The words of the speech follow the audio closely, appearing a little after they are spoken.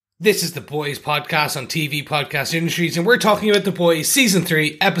This is The Boys podcast on TV Podcast Industries, and we're talking about The Boys Season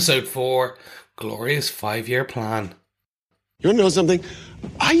 3, Episode 4, Glorious 5-Year Plan. You want to know something?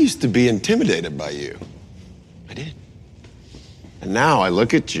 I used to be intimidated by you. I did. And now I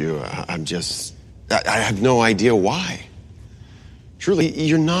look at you, I have no idea why. Truly,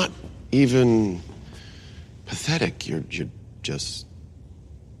 you're not even pathetic. You're just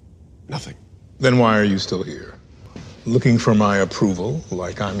nothing. Then why are you still here? Looking for my approval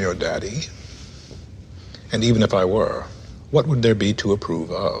like I'm your daddy? And even if I were, what would there be to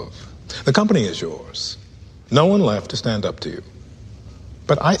approve of? The company is yours. No one left to stand up to you.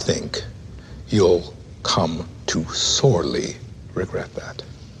 But I think you'll come to sorely regret that.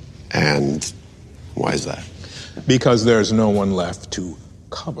 And why is that? Because there's no one left to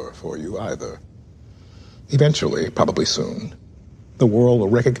cover for you either. Eventually, probably soon, the world will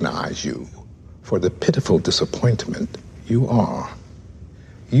recognize you for the pitiful disappointment you are.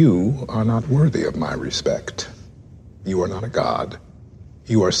 You are not worthy of my respect. You are not a god.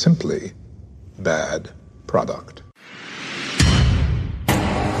 You are simply bad product.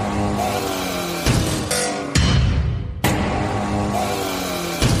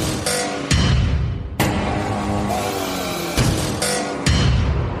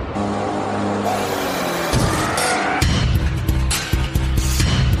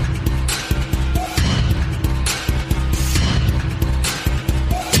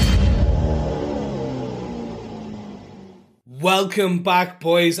 Welcome back,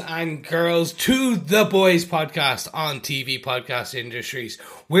 boys and girls, to The Boys podcast on TV Podcast Industries.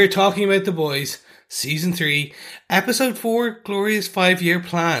 We're talking about The Boys, Season 3, Episode 4, Glorious 5-Year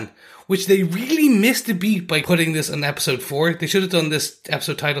Plan, which they really missed a beat by putting this on Episode 4. They should have done this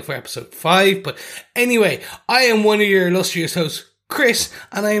episode title for Episode 5. But anyway, I am one of your illustrious hosts, Chris,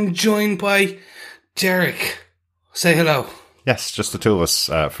 and I am joined by Derek. Say hello. Yes, just the two of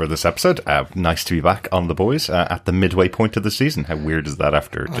us for this episode. Nice to be back on The Boys at the midway point of the season. How weird is that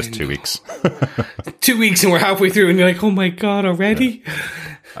after just 2 weeks? 2 weeks and we're halfway through and you're like, oh my God, already?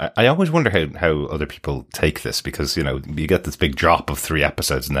 Yeah. I always wonder how other people take this because, you know, you get this big drop of 3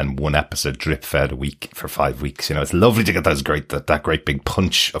 episodes and then one episode drip fed a week for 5 weeks. You know, it's lovely to get that great big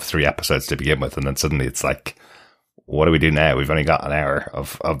punch of 3 episodes to begin with. And then suddenly it's like, what do we do now? We've only got an hour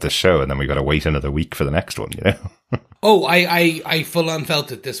of this show and then we've got to wait another week for the next one, you know? Oh, I full on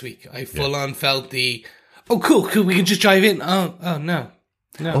felt it this week. I full on felt the, oh, cool, we can just dive in. Oh, no.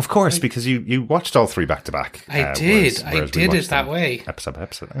 Of course, because you watched all 3 back to back. I did. I did it that way. Episode by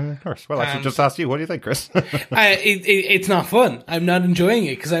episode. Of course. Well, I should just ask you, what do you think, Chris? It's not fun. I'm not enjoying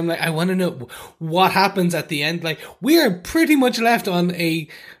it because I'm like, I want to know what happens at the end. Like, we are pretty much left on a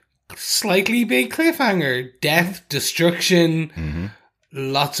slightly big cliffhanger. Death, destruction,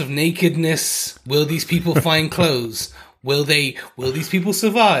 lots of nakedness. Will these people find clothes? Will these people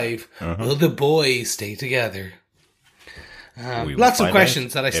survive? Will the boys stay together? Lots of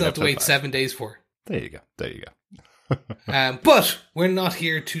questions that I still have to wait 7 days for. There you go. But we're not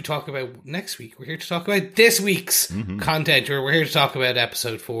here to talk about next week. We're here to talk about this week's content. We're here to talk about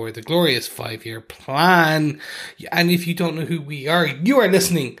Episode 4, The Glorious 5-Year Plan. And if you don't know who we are, you are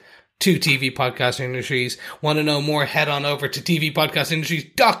listening to TV Podcast Industries. Want to know more? Head on over to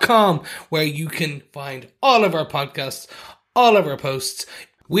tvpodcastindustries.com where you can find all of our podcasts, all of our posts.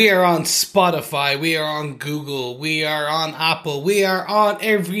 We are on Spotify, we are on Google, we are on Apple, we are on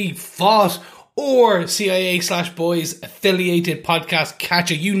every FOT or CIA/Boys affiliated podcast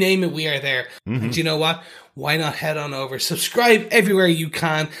catcher. You name it, we are there. And you know what? Why not head on over, subscribe everywhere you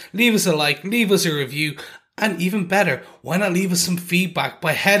can, leave us a like, leave us a review. And even better, why not leave us some feedback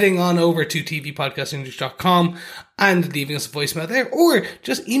by heading on over to tvpodcastindustries.com and leaving us a voicemail there, or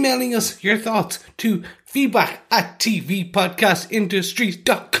just emailing us your thoughts to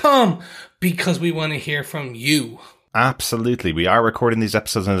feedback@tvpodcastindustries.com because we want to hear from you. Absolutely. We are recording these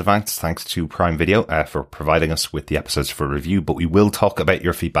episodes in advance thanks to Prime Video for providing us with the episodes for review, but we will talk about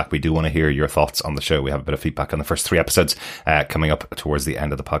your feedback. We do want to hear your thoughts on the show. We have a bit of feedback on the first 3 episodes coming up towards the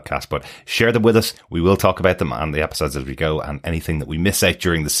end of the podcast, but share them with us. We will talk about them on the episodes as we go, and anything that we miss out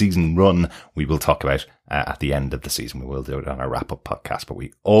during the season run, we will talk about at the end of the season. We will do it on our wrap-up podcast, but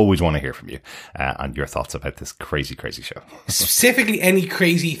we always want to hear from you and your thoughts about this crazy, crazy show. Specifically, any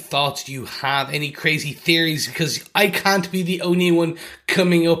crazy thoughts you have, any crazy theories, because I can't be the only one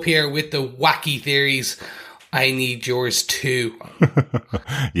coming up here with the wacky theories. I need yours too.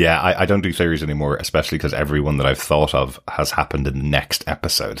 Yeah, I don't do theories anymore, especially because everyone that I've thought of has happened in the next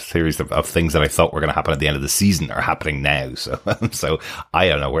episode. Theories of things that I thought were going to happen at the end of the season are happening now. So I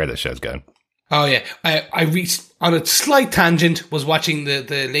don't know where this show's going. Oh yeah, I reached on a slight tangent. Was watching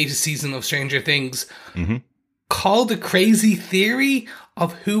the latest season of Stranger Things. Called a crazy theory.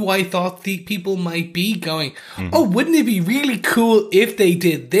 of who I thought the people might be, going, oh, wouldn't it be really cool if they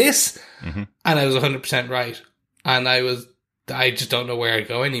did this? And I was 100% right. And I just don't know where I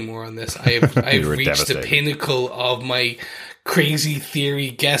go anymore on this. I've reached the pinnacle of my crazy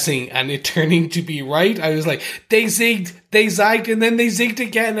theory guessing and it turning to be right. I was like, they zigged, they zagged, and then they zigged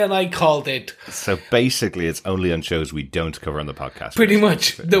again, and I called it. So basically, it's only on shows we don't cover on the podcast. Pretty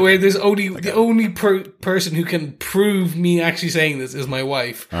much. Where there's the only person who can prove me actually saying this is my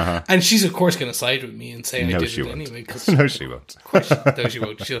wife. And she's, of course, going to side with me and say I did it anyway. No, she won't. Of course, no, she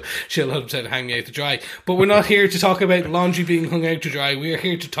won't. She'll 100% hang me out to dry. But we're not here to talk about laundry being hung out to dry. We are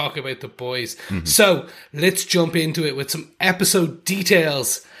here to talk about the boys. So let's jump into it with some episode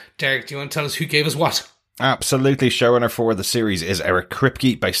details. Derek, do you want to tell us who gave us what? Absolutely. Showrunner for the series is Eric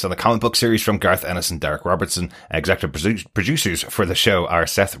Kripke, based on the comic book series from Garth Ennis and Derek Robertson. Executive producers for the show are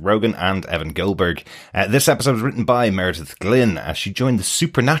Seth Rogen and Evan Goldberg. This episode was written by Meredith Glynn, as she joined the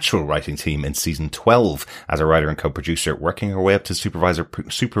Supernatural writing team in season 12 as a writer and co-producer, working her way up to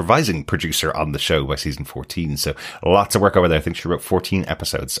supervising producer on the show by season 14. So lots of work over there. I think she wrote 14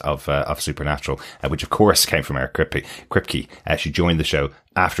 episodes of Supernatural, which of course came from Eric Kripke. She joined the show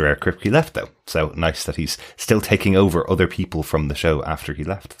after Eric Kripke left, though. So nice that he's still taking over other people from the show after he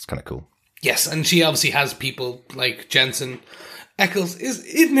left. That's kind of cool. Yes, and she obviously has people like Jensen Ackles is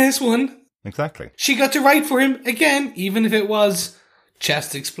in this one. Exactly. She got to write for him again, even if it was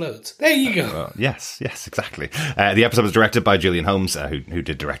chest explodes. There you go. Yes, exactly. The episode was directed by Julian Holmes, who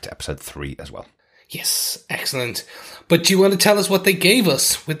did direct episode 3 as well. Yes, excellent. But do you want to tell us what they gave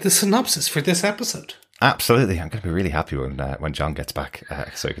us with the synopsis for this episode? Absolutely. I'm going to be really happy when John gets back,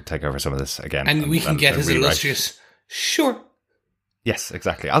 so he can take over some of this again. And we can get his illustrious sure. Yes,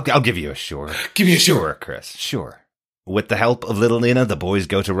 exactly. I'll give you a sure. Give me a sure, Chris. Sure. With the help of little Nina, the boys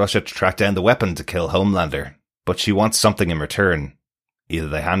go to Russia to track down the weapon to kill Homelander. But she wants something in return. Either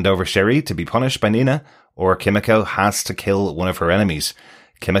they hand over Sherry to be punished by Nina, or Kimiko has to kill one of her enemies.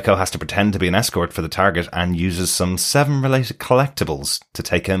 Kimiko has to pretend to be an escort for the target and uses some 7 related collectibles to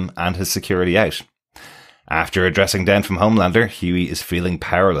take him and his security out. After addressing down from Homelander, Huey is feeling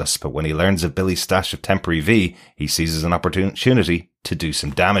powerless, but when he learns of Billy's stash of temporary V, he seizes an opportunity to do some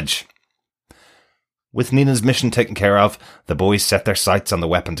damage. With Nina's mission taken care of, the boys set their sights on the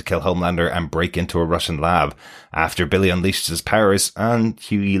weapon to kill Homelander and break into a Russian lab. After Billy unleashes his powers and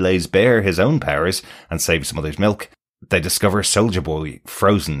Huey lays bare his own powers and saves some mother's milk, they discover Soldier Boy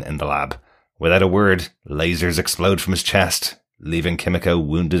frozen in the lab. Without a word, lasers explode from his chest, leaving Kimiko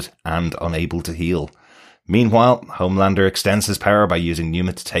wounded and unable to heal. Meanwhile, Homelander extends his power by using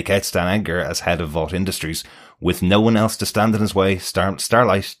Numa to take out Stan Edgar as head of Vought Industries. With no one else to stand in his way,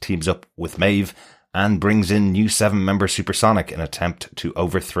 Starlight teams up with Maeve and brings in new 7-member Supersonic in an attempt to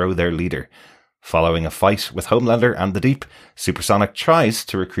overthrow their leader. Following a fight with Homelander and the Deep, Supersonic tries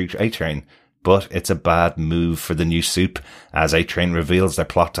to recruit A-Train, but it's a bad move for the new Sup, as A-Train reveals their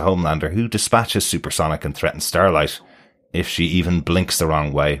plot to Homelander, who dispatches Supersonic and threatens Starlight. If she even blinks the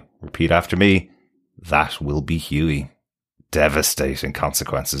wrong way, repeat after me, that will be Huey. Devastating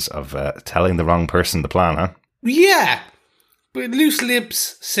consequences of telling the wrong person the plan, huh? Yeah, but loose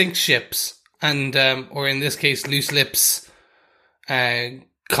lips sink ships. And, or in this case, loose lips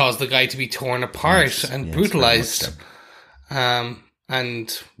cause the guy to be torn apart and brutalized.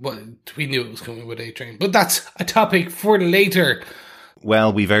 And we knew it was coming with A-Train. But that's a topic for later.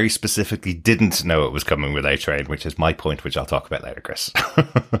 Well, we very specifically didn't know it was coming with A-Train, which is my point, which I'll talk about later, Chris.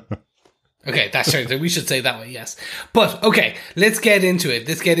 Okay, that's true. We should say that way, yes. But, okay, let's get into it.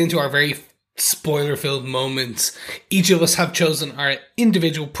 Let's get into our very spoiler-filled moments. Each of us have chosen our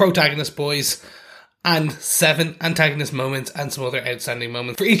individual protagonist boys and 7 antagonist moments and some other outstanding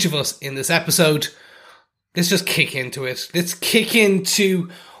moments for each of us in this episode. Let's just kick into it. Let's kick into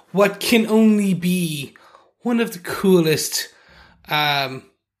what can only be one of the coolest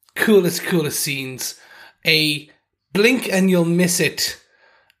scenes. A blink and you'll miss it,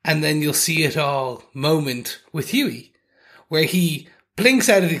 and then you'll see it all moment with Huey, where he blinks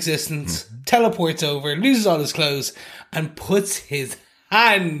out of existence, teleports over, loses all his clothes, and puts his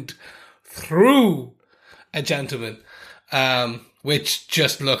hand through a gentleman, which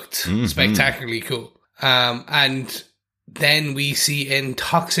just looked spectacularly cool. And then we see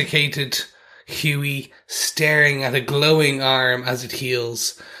intoxicated Huey staring at a glowing arm as it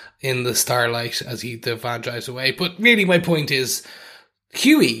heals in the starlight as the van drives away. But really my point is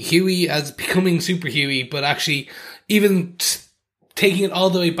Huey as becoming Super Huey, but actually even taking it all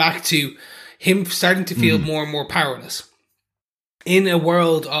the way back to him starting to feel more and more powerless. In a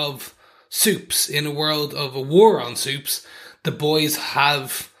world of soups, in a world of a war on soups, the boys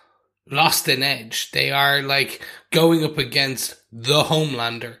have lost an edge. They are like going up against the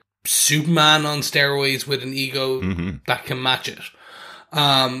Homelander, Superman on steroids with an ego that can match it.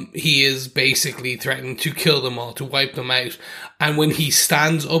 He is basically threatening to kill them all, to wipe them out. And when he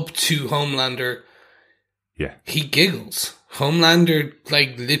stands up to Homelander, he giggles. Homelander,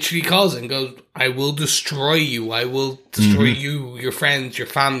 like, literally calls and goes, I will destroy you. I will destroy you, your friends, your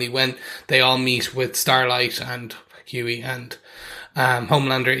family, when they all meet with Starlight and Hughie and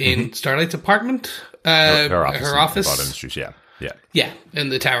Homelander in Starlight's apartment. Her office. Yeah, in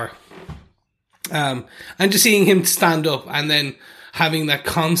the tower. And just seeing him stand up and then having that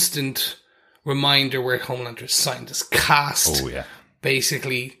constant reminder where Homelander's signed his cast.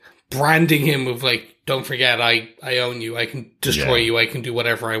 Basically branding him of, like, don't forget, I own you. I can destroy you. I can do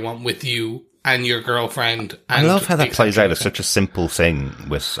whatever I want with you and your girlfriend. And I love how that plays out. It's such a simple thing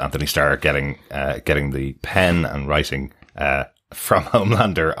with Anthony Starr getting the pen and writing from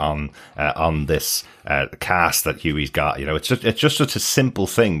Homelander on this cast that Hughie's got. You know, it's just such a simple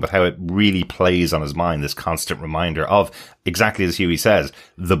thing, but how it really plays on his mind. This constant reminder of, exactly as Hughie says,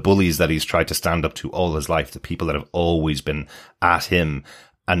 the bullies that he's tried to stand up to all his life, the people that have always been at him.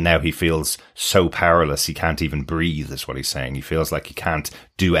 And now he feels so powerless, he can't even breathe, is what he's saying. He feels like he can't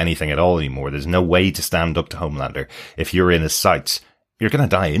do anything at all anymore. There's no way to stand up to Homelander. If you're in his sights, you're going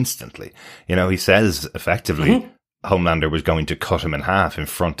to die instantly. You know, he says, effectively, Homelander was going to cut him in half in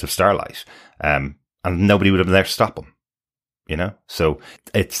front of Starlight. And nobody would have been there to stop him. You know? So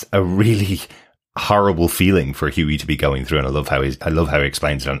it's a really horrible feeling for Hughie to be going through, and I love how he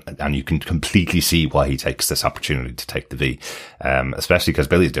explains it, and you can completely see why he takes this opportunity to take the V, especially because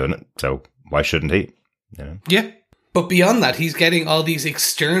Billy's doing it, so why shouldn't he? You know? Yeah, but beyond that, he's getting all these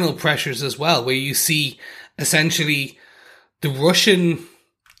external pressures as well, where you see essentially the Russian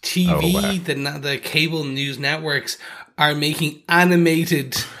TV, the cable news networks are making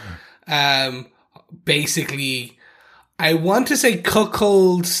animated, basically, I want to say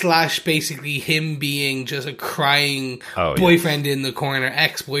cuckold / basically him being just a crying boyfriend in the corner,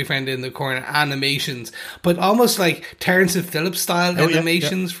 ex-boyfriend in the corner animations, but almost like Terrence and Phillips style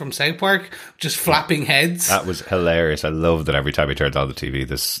animations from South Park, just flapping heads. That was hilarious. I love that every time he turns on the TV,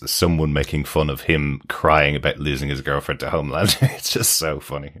 there's someone making fun of him crying about losing his girlfriend to Homelander. It's just so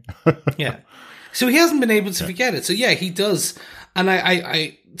funny. Yeah. So he hasn't been able to forget it. So yeah, he does.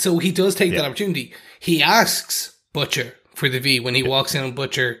 And so he does take that opportunity. He asks Butcher for the V when he walks in on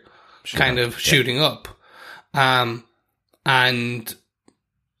Butcher shooting up. And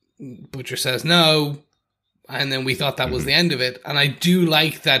Butcher says no. And then we thought that was the end of it. And I do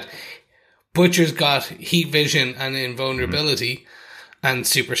like that Butcher's got heat vision and invulnerability and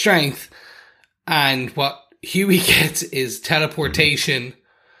super strength. And what Hughie gets is teleportation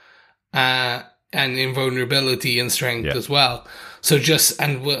and invulnerability and strength as well. So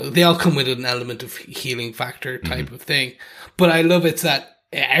they all come with an element of healing factor type of thing. But I love it's that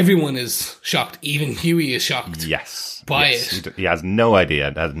everyone is shocked. Even Hughie is shocked by it. He has no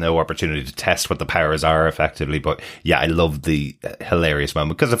idea, has no opportunity to test what the powers are effectively. But yeah, I love the hilarious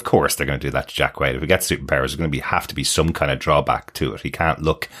moment, because of course they're going to do that to Jack Quaid. If he gets superpowers, there's going to have to be some kind of drawback to it. He can't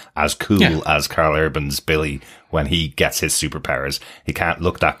look as cool as Karl Urban's Billy when he gets his superpowers. He can't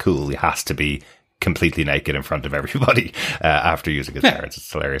look that cool. He has to be completely naked in front of everybody after using his powers.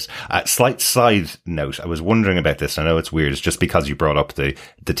 It's hilarious. Slight side note, I was wondering about this. I know it's weird. It's just because you brought up the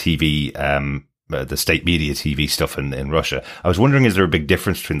TV, the state media TV stuff in Russia. I was wondering, is there a big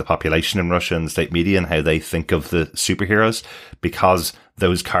difference between the population in Russia and the state media and how they think of the superheroes? Because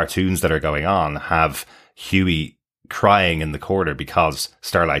those cartoons that are going on have Hughie crying in the corner because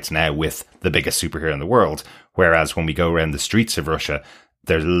Starlight's now with the biggest superhero in the world. Whereas when we go around the streets of Russia,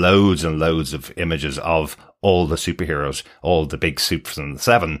 there's loads and loads of images of all the superheroes, all the big supes and the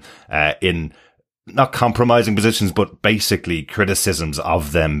seven, in not compromising positions, but basically criticisms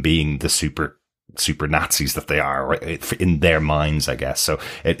of them being the super Nazis that they are, right, in their minds, I guess. So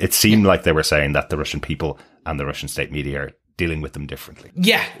it seemed like they were saying that the Russian people and the Russian state media are dealing with them differently.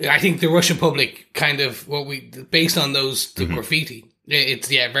 Yeah, I think the Russian public kind of, based on the graffiti, it's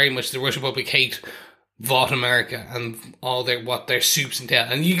very much the Russian public hate Vought America and all what their soups entail.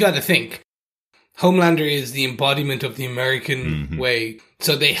 And you got to think, Homelander is the embodiment of the American way.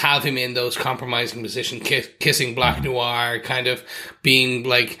 So they have him in those compromising positions, kissing Black Noir, kind of being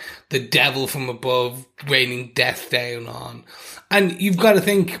like the devil from above, raining death down on. And you've got to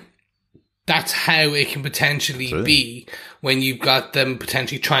think that's how it can potentially be when you've got them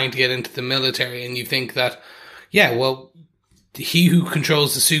potentially trying to get into the military, and you think that, he who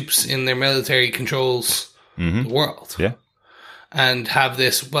controls the soups in their military controls the world. Yeah. And have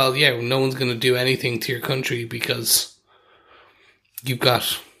this, no one's going to do anything to your country because you've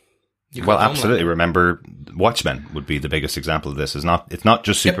got Well, absolutely. Remember, Watchmen would be the biggest example of this. It's not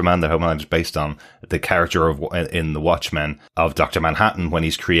just Superman that Homelander is based on. The character in the Watchmen of Dr. Manhattan, when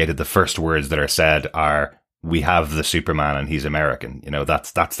he's created, the first words that are said are, "We have the Superman and he's American."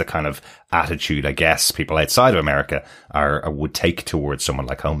 That's the kind of attitude, I guess, people outside of America would take towards someone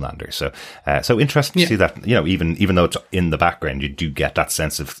like Homelander. So interesting to see that, even though it's in the background, you do get that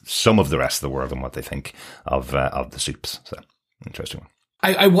sense of some of the rest of the world and what they think of the Supes. So interesting one.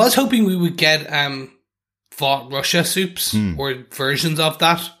 I was hoping we would get Vought Russia Supes or versions of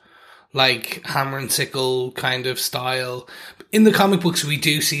that, like Hammer and Sickle kind of style. In the comic books, we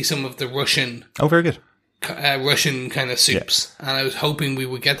do see some of the Russian. Oh, very good. Russian kind of Supes, and I was hoping we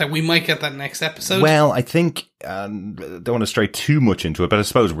would get that. We might get that next episode. Well, I think don't want to stray too much into it, but I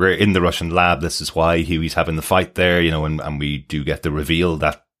suppose we're in the Russian lab. This is why Huey's having the fight there, and we do get the reveal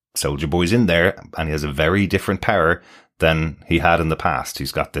that Soldier Boy's in there, and he has a very different power than he had in the past.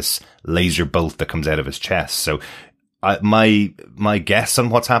 He's got this laser bolt that comes out of his chest. So my guess on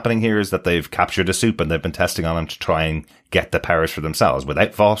what's happening here is that they've captured a Supe and they've been testing on him to try and get the powers for themselves.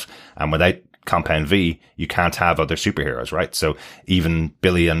 Without Vought and without Compound V, you can't have other superheroes, right? So even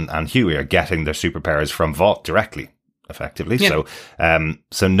Billy and Huey are getting their superpowers from Vought directly, effectively. Yeah.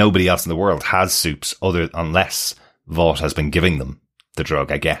 So nobody else in the world has Supes unless Vought has been giving them the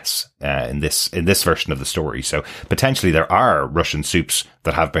drug, I guess, in this version of the story. So potentially there are Russian Supes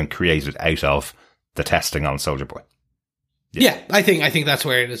that have been created out of the testing on Soldier Boy. Yeah, I think that's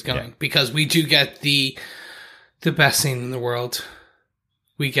where it is going, because we do get the best scene in the world.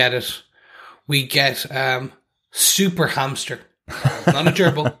 We get it. We get Super Hamster, not a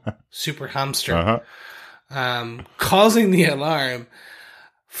gerbil, Super Hamster, causing the alarm,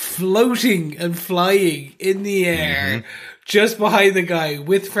 floating and flying in the air. Just behind the guy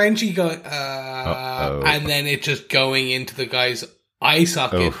with Frenchie going, and then it just going into the guy's eye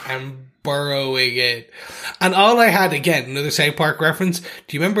socket and burrowing it. And all I had, again, another South Park reference.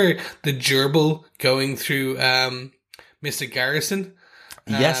 Do you remember the gerbil going through Mr. Garrison?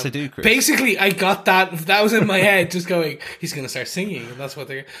 Yes, I do, Chris. Basically, I got that. That was in my head, just going, he's going to start singing, and that's what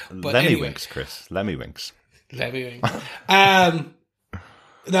they're. But Lemmywinks, Chris. Lemmywinks. That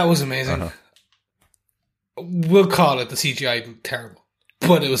was amazing. We'll call it the CGI terrible,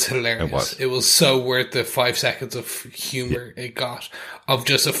 but it was hilarious. It was so worth the 5 seconds of humor it got of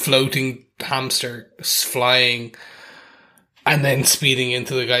just a floating hamster flying and then speeding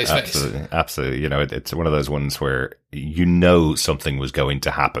into the guy's face. Absolutely. It's one of those ones where something was going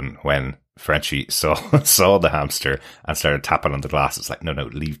to happen when Frenchie saw the hamster and started tapping on the glass. It's like, no,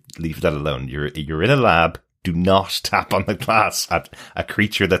 leave that alone. You're in a lab. Do not tap on the glass at a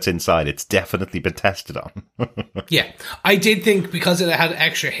creature that's inside. It's definitely been tested on. Yeah. I did think because it had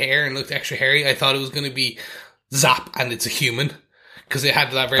extra hair and looked extra hairy, I thought it was going to be Zap and it's a human. Because it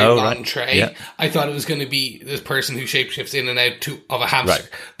had that very long tray. Yeah. I thought it was going to be this person who shapeshifts in and out of a hamster.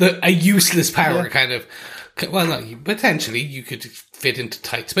 Right. A useless power kind of. Well, no, potentially you could fit into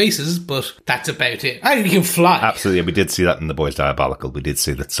tight spaces, but that's about it. You can fly. Absolutely. We did see that in The Boys Diabolical. We did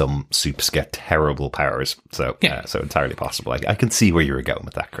see that some Supes get terrible powers. So, so entirely possible. I can see where you were going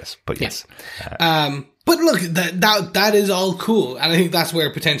with that, Chris. But yes. But look, that is all cool. And I think that's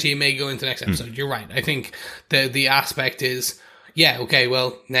where potentially it may go into the next episode. You're right. I think the aspect is,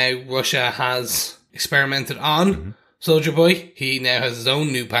 well, now Russia has experimented on Soldier Boy. He now has his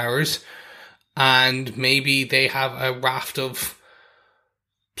own new powers. And maybe they have a raft of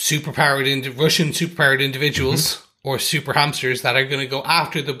Russian superpowered individuals or super hamsters that are going to go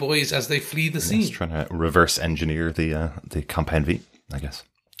after the boys as they flee the scene. Trying to reverse engineer the Compound V, I guess.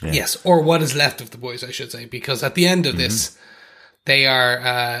 Yeah. Yes, or what is left of the boys, I should say, because at the end of this,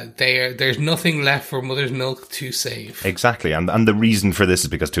 there's nothing left for Mother's Milk to save. Exactly, and the reason for this is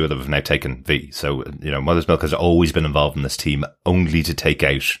because two of them have now taken V. So Mother's Milk has always been involved in this team only to take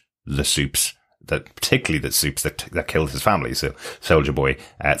out the Supes. Particularly the Supes that killed his family. So Soldier Boy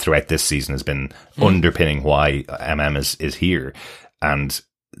throughout this season has been underpinning why is here. And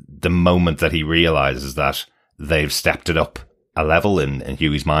the moment that he realizes that they've stepped it up a level in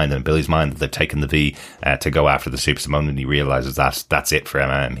Huey's mind and Billy's mind, that they've taken the V to go after the Supes, the moment he realizes that's it for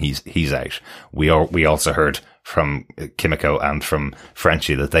he's out. We also heard from Kimiko and from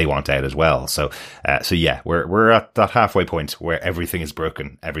Frenchie that they want out as well. So we're at that halfway point where everything is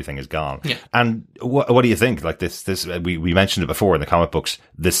broken, everything is gone. Yeah. And what do you think? Like this, we mentioned it before in the comic books.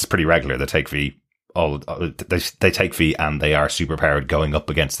 This is pretty regular. They take V. They take V and they are superpowered going up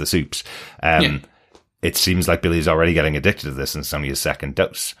against the Supes. It seems like Billy's already getting addicted to this, and it's only his second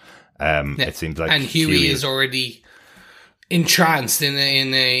dose. It seems like, and Huey is already entranced in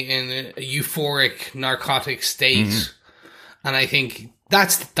a euphoric narcotic state, and I think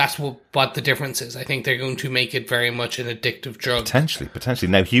That's what the difference is. I think they're going to make it very much an addictive drug.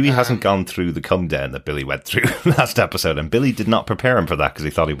 Potentially. Now, Huey hasn't gone through the come down that Billy went through last episode, and Billy did not prepare him for that because he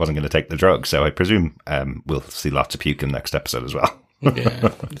thought he wasn't going to take the drug. So I presume we'll see lots of puke in the next episode as well.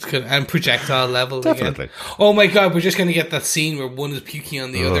 Yeah, it's good. And projectile level Definitely. again. Oh my god, we're just going to get that scene where one is puking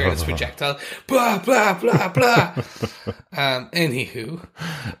on the other and it's projectile. Blah, blah, blah, blah. Anywho.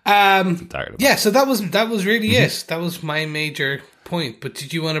 Yeah, so that was really it. That was my major point. But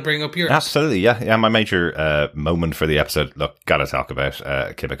did you want to bring up yours? Absolutely, yeah. My major moment for the episode, look, gotta talk about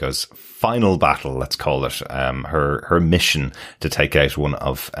Kimiko's final battle, let's call it. Her mission to take out one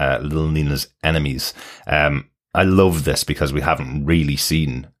of Little Nina's enemies. I love this because we haven't really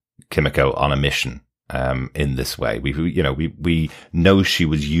seen Kimiko on a mission in this way. We know she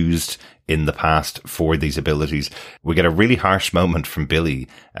was used in the past for these abilities. We get a really harsh moment from Billy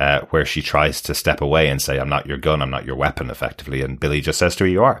where she tries to step away and say, "I'm not your gun, I'm not your weapon," effectively. And Billy just says to her,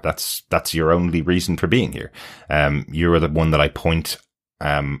 "You are. That's your only reason for being here. You're the one that I point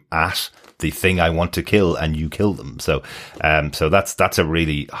at, the thing I want to kill, and you kill them." So that's a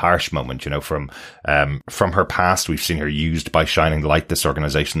really harsh moment, from her past. We've seen her used by Shining Light, this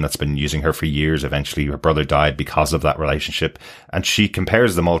organization that's been using her for years. Eventually her brother died because of that relationship, and she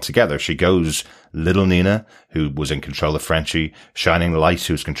compares them all together. She goes Little Nina, who was in control of Frenchie, Shining Light,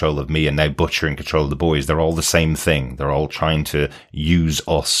 who's in control of me, and now Butcher in control of the boys. They're all the same thing. They're all trying to use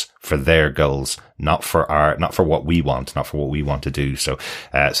us for their goals, not for what we want, not for what we want to do. So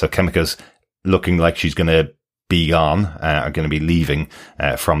Kimiko's looking like she's going to be gone, are going to be leaving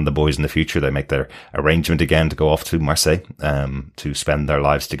from the boys in the future. They make their arrangement again to go off to Marseille to spend their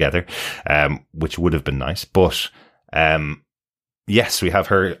lives together, which would have been nice. But yes, we have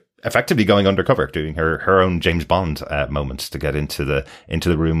her effectively going undercover, doing her own James Bond moment to get into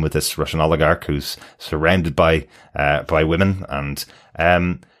the room with this Russian oligarch who's surrounded by women.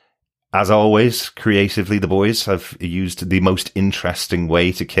 And as always, creatively, the boys have used the most interesting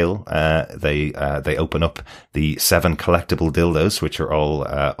way to kill. They open up the 7 collectible dildos, which are all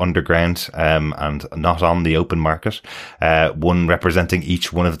underground and not on the open market. One representing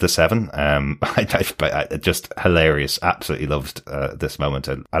each one of the 7. Just hilarious. Absolutely loved this moment.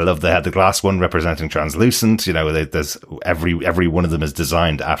 I love they had the glass one representing translucent. There's every one of them is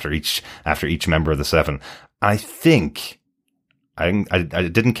designed after each member of the 7. I think. I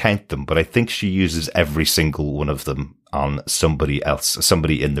didn't count them, but I think she uses every single one of them on somebody else,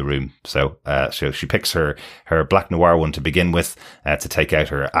 somebody in the room. So she picks her Black Noir one to begin with, to take out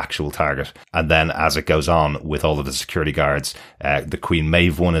her actual target. And then as it goes on with all of the security guards, the Queen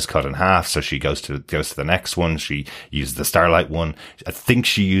Maeve one is cut in half. So she goes to the next one. She uses the Starlight one. I think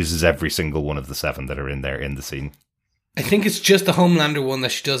she uses every single one of the 7 that are in there in the scene. I think it's just the Homelander one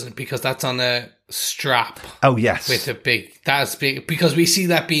that she doesn't, because that's on a strap. Oh, yes. That's big, because we see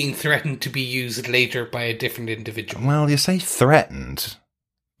that being threatened to be used later by a different individual. Well, you say threatened,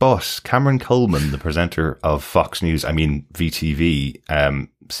 but Cameron Coleman, the presenter of Fox News, VTV,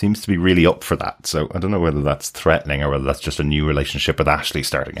 seems to be really up for that. So I don't know whether that's threatening or whether that's just a new relationship with Ashley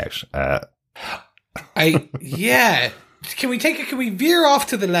starting out. Yeah. Can we veer off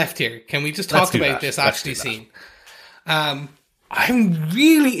to the left here? Can we just talk about this Ashley scene? I'm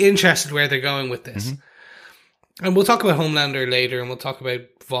really interested where they're going with this. Mm-hmm. And we'll talk about Homelander later, and we'll talk about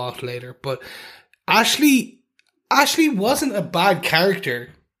Vought later. But Ashley wasn't a bad character,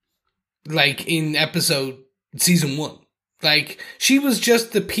 like, in season 1. Like, she was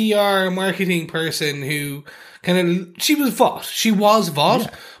just the PR marketing person who she was Vought. She was Vought,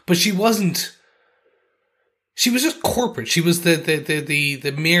 yeah. But she wasn't. She was just corporate. She was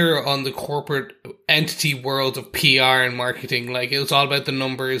the mirror on the corporate entity world of PR and marketing. Like, it was all about the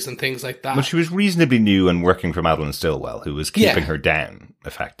numbers and things like that. But she was reasonably new and working for Madeline Stillwell, who was keeping her down,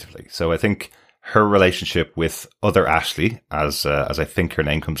 effectively. So I think her relationship with other Ashley, as I think her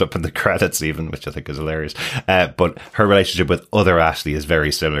name comes up in the credits even, which I think is hilarious. But her relationship with other Ashley is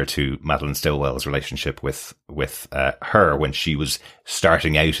very similar to Madeline Stillwell's relationship with her when she was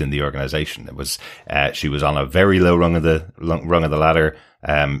starting out in the organization. It was, she was on a very low rung of the ladder.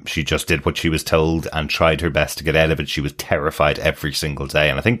 She just did what she was told and tried her best to get out of it. She was terrified every single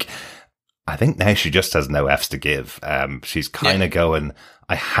day. And I think now she just has no F's to give. She's kind of going,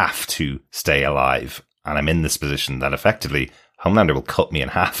 I have to stay alive. And I'm in this position that effectively Homelander will cut me in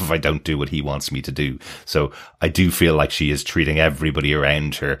half if I don't do what he wants me to do. So I do feel like she is treating everybody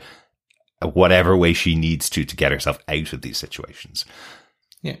around her whatever way she needs to get herself out of these situations.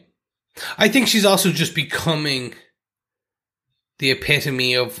 Yeah. I think she's also just becoming the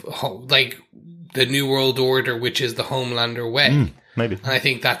epitome of, like, the New World Order, which is the Homelander way. Maybe. And I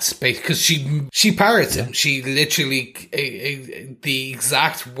think that's because she parrots him. She literally, the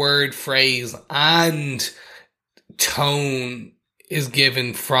exact word, phrase, and tone is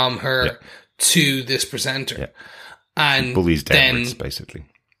given from her to this presenter. Yeah. And she bullies downwards, then, basically.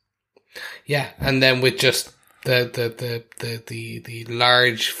 Yeah, and then with just the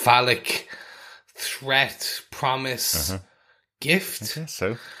large phallic threat, promise, gift. I guess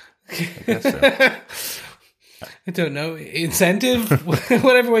so. I don't know, incentive,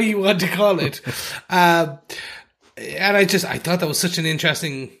 whatever way you want to call it. And I thought that was such an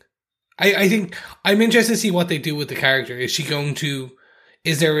interesting. I think I'm interested to see what they do with the character.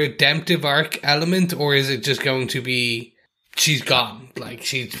 Is there a redemptive arc element, or is it just going to be she's gone, like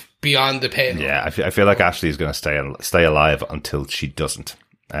she's beyond the pale? Yeah, I feel like Ashley is going to stay alive until she doesn't.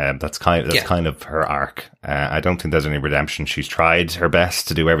 That's kind of her arc. I don't think there's any redemption. She's tried her best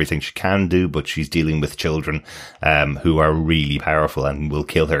to do everything she can do, but she's dealing with children who are really powerful and will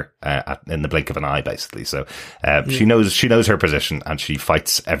kill her in the blink of an eye, basically. So she knows her position, and she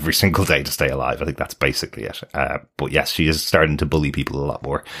fights every single day to stay alive. I think that's basically it. But yes, she is starting to bully people a lot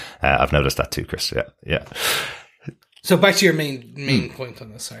more. I've noticed that too, Chris. Yeah. So back to your main point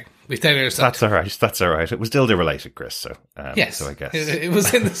on this. Sorry, we've taken ourselves. That's all right. It was Dildo related, Chris. So yes, so I guess it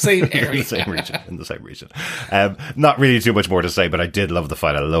was in the same area, in the same region. Not really too much more to say, but I did love the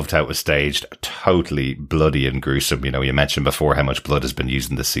fight. I loved how it was staged. Totally bloody and gruesome. You know, you mentioned before how much blood has been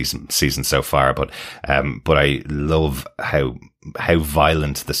used in this season so far, but I love how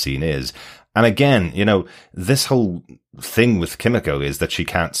violent the scene is. And again, you know, this whole thing with Kimiko is that she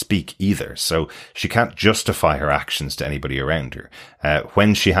can't speak either. So she can't justify her actions to anybody around her.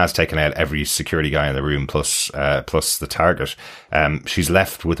 When she has taken out every security guy in the room plus the target, she's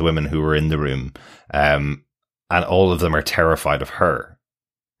left with the women who were in the room. And all of them are terrified of her.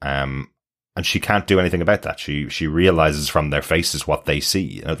 And she can't do anything about that. She realizes from their faces what they see.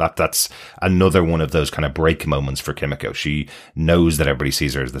 You know, that's another one of those kind of break moments for Kimiko. She knows that everybody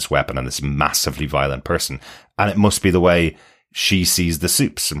sees her as this weapon and this massively violent person. And it must be the way she sees the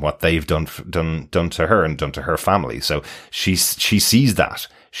Supes and what they've done to her and done to her family. So she sees that.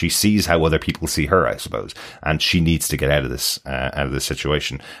 She sees how other people see her, I suppose, and she needs to get out of this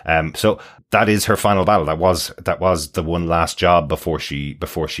situation. So that is her final battle. That was the one last job before she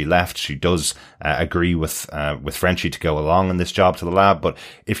left. She does agree with Frenchie to go along in this job to the lab. But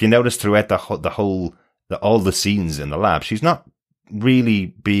if you notice throughout all the scenes in the lab, she's not really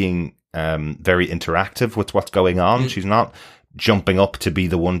being very interactive with what's going on. She's not jumping up to be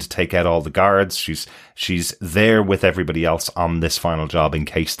the one to take out all the guards. She's there with everybody else on this final job in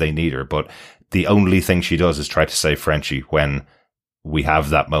case they need her. But the only thing she does is try to save Frenchie when we have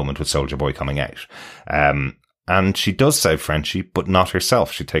that moment with Soldier Boy coming out. And she does save Frenchie, but not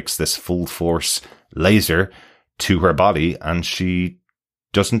herself. She takes this full force laser to her body and she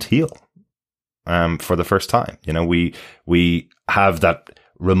doesn't heal, for the first time. You know, we have that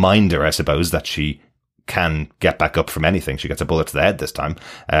reminder, I suppose, that she can get back up from anything. She gets a bullet to the head this time,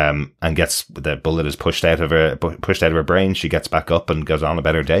 and gets the bullet is pushed out of her brain. She gets back up and goes on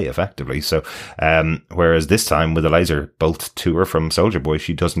about her day effectively. So, whereas this time with a laser bolt to her from Soldier Boy,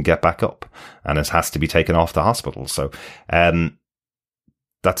 she doesn't get back up and it has to be taken off to hospital. So,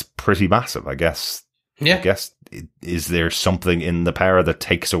 that's pretty massive, I guess. Yeah. I guess, is there something in the power that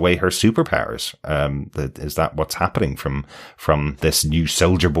takes away her superpowers? Is that what's happening from this new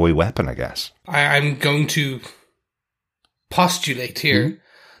Soldier Boy weapon, I guess? I'm going to postulate here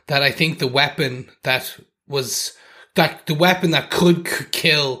that I think the weapon that could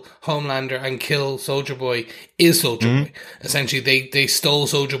kill Homelander and kill Soldier Boy is Soldier Boy. Essentially, they stole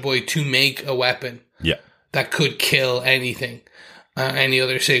Soldier Boy to make a weapon that could kill anything. Any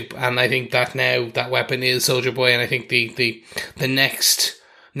other Supe, and I think that now that weapon is Soldier Boy, and I think the next,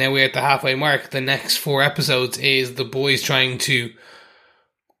 now we're at the halfway mark, the next 4 episodes is the boys trying to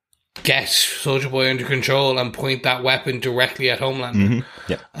get Soldier Boy under control and point that weapon directly at Homelander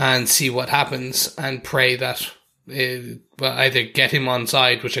and see what happens and pray that either get him on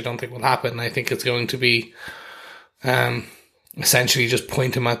side, which I don't think will happen. I think it's going to be essentially just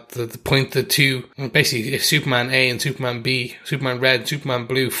point him at the two. Basically, if Superman A and Superman B, Superman Red, Superman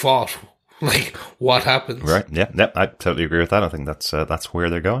Blue fought, like, what happens? Right. Yeah. I totally agree with that. I think that's where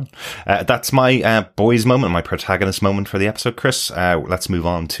they're going. That's my boys moment, my protagonist moment for the episode, Chris. Let's move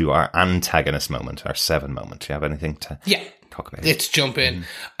on to our antagonist moment, our 7 moment. Do you have anything to talk about? Let's jump in.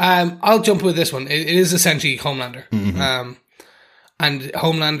 I'll jump with this one. It is essentially Homelander. And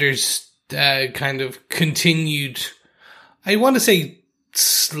Homelander's kind of continued, I want to say,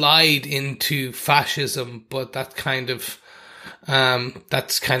 slide into fascism, but that's kind of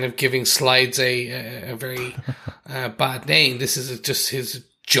giving Slides a very bad name. This is just his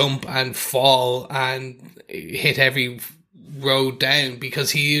jump and fall and hit every road down,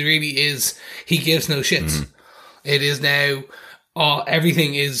 because he really is, he gives no shits. It is now,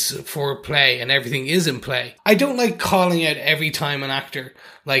 everything is for play and everything is in play. I don't like calling out every time an actor,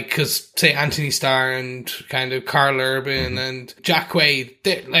 like, because say Anthony Starr and kind of Carl Urban and Jack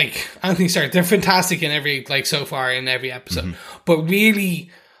Quaid, like Anthony Starr, they're fantastic in every, like, so far in every episode. But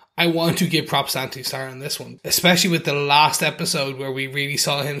really, I want to give props to Anthony Starr on this one, especially with the last episode where we really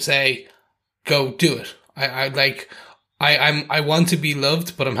saw him say, "Go do it." I want to be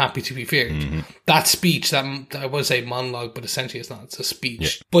loved, but I'm happy to be feared. That speech, that I would say monologue, but essentially it's not. It's a speech.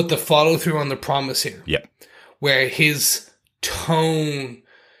 Yeah. But the follow through on the promise here, where his tone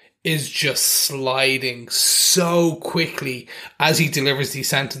is just sliding so quickly as he delivers these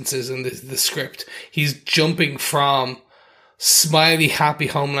sentences in the script. He's jumping from smiley, happy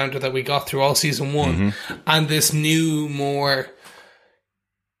Homelander that we got through all season one, and this new, more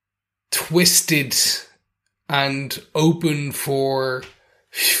twisted and open for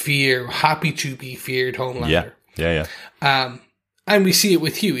fear, happy to be feared Homelander. Yeah. And we see it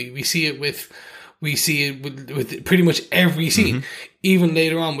with Huey. We see it with pretty much every scene. Even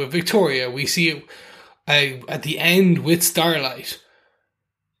later on with Victoria, we see it at the end with Starlight.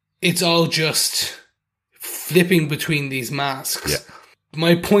 It's all just flipping between these masks.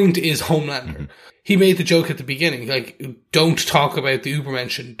 My point is Homelander. He made the joke at the beginning, like, don't talk about the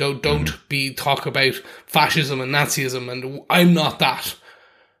Übermenschen. Don't talk about fascism and Nazism, and I'm not that.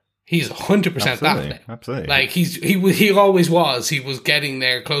 He's 100% that now. Absolutely. Like, he always was. He was getting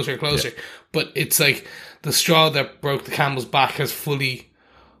there closer and closer. Yeah. But it's like the straw that broke the camel's back has fully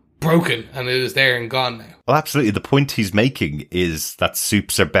broken, and it is there and gone now. Well, absolutely. The point he's making is that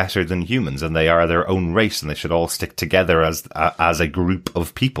supes are better than humans, and they are their own race, and they should all stick together as a group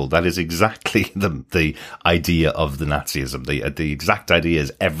of people. That is exactly the idea of the Nazism. The exact idea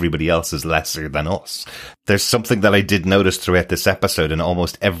is everybody else is lesser than us. There's something that I did notice throughout this episode. In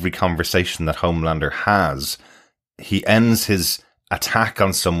almost every conversation that Homelander has, he ends his attack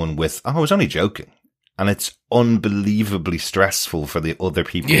on someone with, "Oh, I was only joking." And it's unbelievably stressful for the other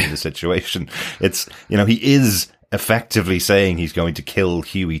people in the situation. It's, he is effectively saying he's going to kill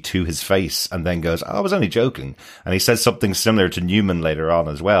Huey to his face, and then goes, "Oh, I was only joking." And he says something similar to Newman later on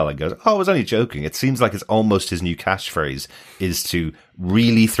as well, and goes, "Oh, I was only joking." It seems like it's almost his new catchphrase is to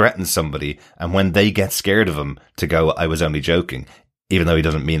really threaten somebody, and when they get scared of him, to go, "I was only joking." Even though he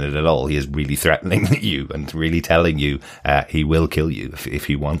doesn't mean it at all, he is really threatening you and really telling you he will kill you if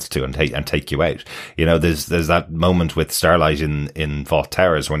he wants to and take you out. There's that moment with Starlight in Vault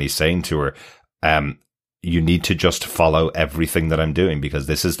Towers when he's saying to her, "You need to just follow everything that I'm doing because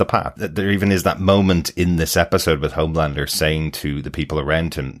this is the path." There even is that moment in this episode with Homelander saying to the people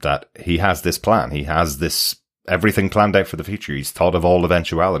around him that he has this plan. He has this everything planned out for the future. He's thought of all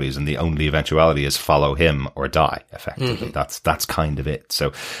eventualities, and the only eventuality is follow him or die, effectively. That's kind of it.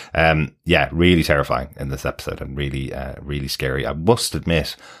 So, really terrifying in this episode, and really, really scary. I must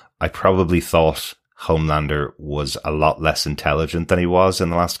admit, I probably thought Homelander was a lot less intelligent than he was in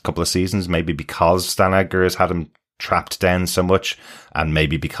the last couple of seasons, maybe because Stan Edgar has had him trapped down so much, and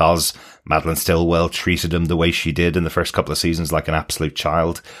maybe because Madeline Stillwell treated him the way she did in the first couple of seasons, like an absolute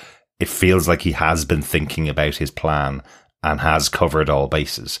child. It feels like he has been thinking about his plan and has covered all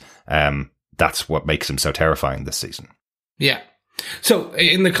bases. That's what makes him so terrifying this season. Yeah. So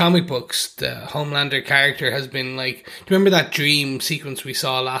in the comic books, the Homelander character has been like, do you remember that dream sequence we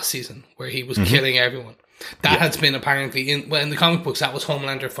saw last season where he was killing everyone? That has been apparently in the comic books, that was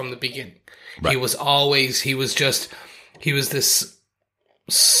Homelander from the beginning. Right. He was this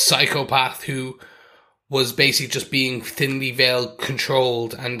psychopath who was basically just being thinly veiled,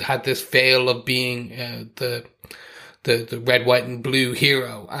 controlled, and had this veil of being the red, white, and blue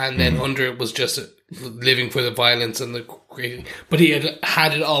hero, and then under it was just living for the violence and the crazy. But he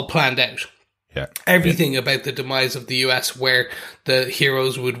had it all planned out. Yeah, everything about the demise of the US, where the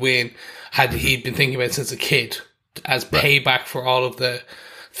heroes would win, he'd been thinking about since a kid, as payback for all of the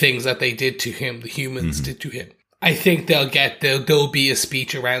things that they did to him, the humans did to him. I think there'll be a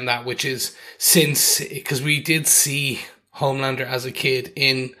speech around that, which is because we did see Homelander as a kid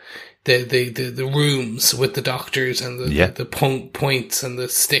in the rooms with the doctors and the points and the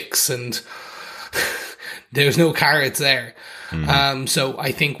sticks, and there's no carrots there. So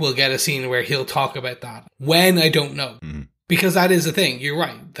I think we'll get a scene where he'll talk about that. When, I don't know, because that is the thing. You're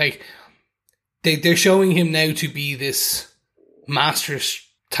right. Like they're showing him now to be this master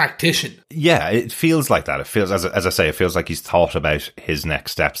tactician. Yeah, it feels like that. It feels, as I say, it feels like he's thought about his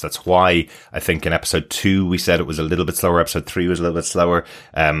next steps. That's why I think in episode 2 we said it was a little bit slower. Episode 3 was a little bit slower.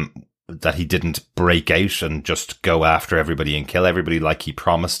 that he didn't break out and just go after everybody and kill everybody like he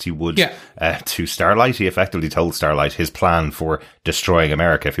promised he would to Starlight. He effectively told Starlight his plan for destroying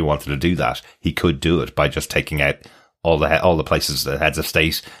America. If he wanted to do that, he could do it by just taking out all the places, the heads of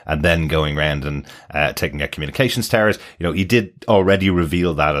state, and then going around and taking out communications towers. You know, he did already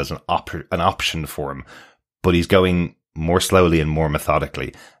reveal that as an option for him, but he's going more slowly and more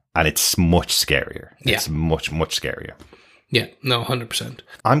methodically, and it's much scarier. Yeah. It's much, much scarier. Yeah, no, 100%.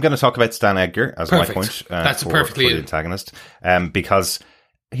 I'm going to talk about Stan Edgar as my point. That's for perfectly the antagonist, because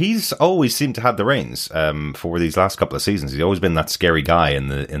he's always seemed to have the reins for these last couple of seasons. He's always been that scary guy in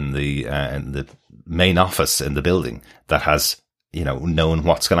the main office in the building that has, you know, known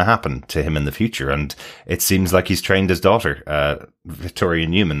what's going to happen to him in the future. And it seems like he's trained his daughter, Victoria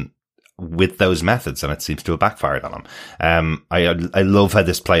Newman, with those methods, and it seems to have backfired on him. I love how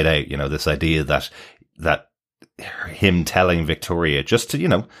this played out. You know, this idea that him telling Victoria just to, you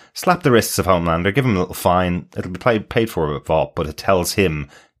know, slap the wrists of Homelander, give him a little fine, it'll be paid for at Vought, but it tells him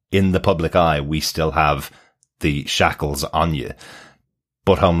in the public eye, we still have the shackles on you.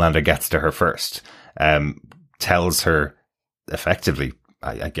 But Homelander gets to her first, tells her effectively,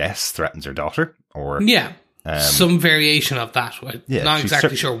 I guess, threatens her daughter, or some variation of that. Yeah, not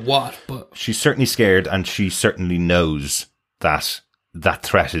exactly sure what, but she's certainly scared, and she certainly knows that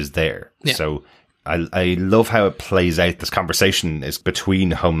threat is there. Yeah. So I love how it plays out. This conversation is between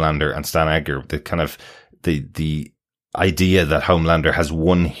Homelander and Stan Edgar. The kind of the idea that Homelander has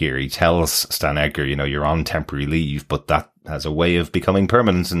won here. He tells Stan Edgar, you know, you're on temporary leave, but that has a way of becoming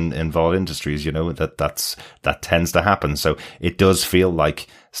permanent in Vought Industries. You know, that tends to happen. So it does feel like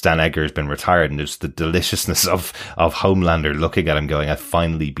Stan Edgar has been retired, and there's the deliciousness of Homelander looking at him going, I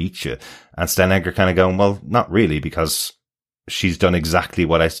finally beat you. And Stan Edgar kind of going, well, not really, because she's done exactly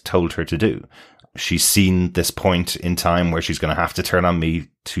what I told her to do. She's seen this point in time where she's going to have to turn on me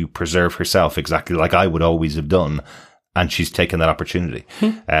to preserve herself, exactly like I would always have done. And she's taken that opportunity.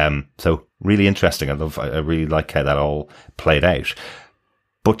 So really interesting. I really like how that all played out.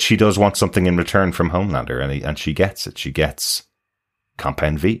 But she does want something in return from Homelander, and she gets it. She gets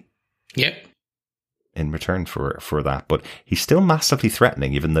Compound V. Yep. In return for that. But he's still massively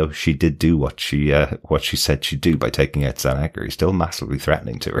threatening, even though she did do what she said she'd do by taking out Stan Edgar. He's still massively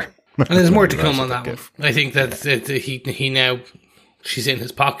threatening to her. And there's more to come on that one. I think that he now, she's in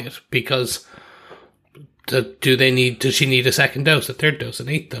his pocket, because does she need a second dose, a third dose, an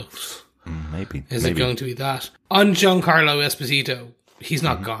eighth dose? Maybe. Is it going to be that? On Giancarlo Esposito, he's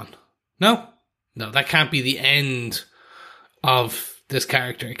not gone. No, that can't be the end of this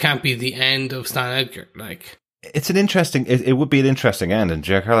character. It can't be the end of Stan Edgar. Like, it's an interesting. It would be an interesting end, and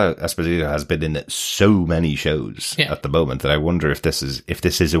Giancarlo Esposito has been in so many shows at the moment that I wonder if this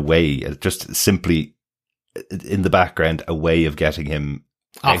is a way, just simply in the background, a way of getting him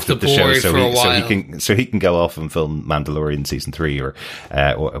off the board for a while, so he can go off and film Mandalorian season 3 or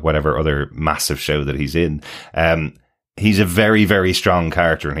whatever other massive show that he's in. He's a very, very strong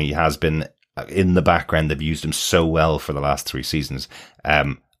character, and he has been in the background. They've used him so well for the last 3 seasons.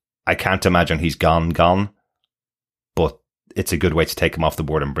 I can't imagine he's gone, but it's a good way to take him off the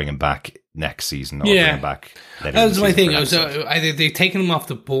board and bring him back next season, or bring him back. That was my thing. Either they've taken him off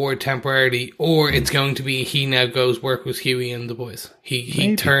the board temporarily, or it's going to be he now goes work with Huey and the boys.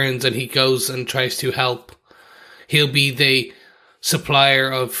 He turns and he goes and tries to help. He'll be the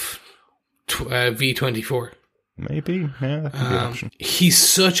supplier of V24. Maybe, yeah, that could be an option. He's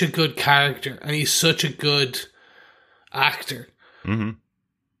such a good character, and he's such a good actor. Mm-hmm.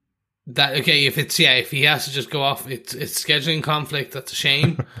 That if he has to just go off, it's scheduling conflict. That's a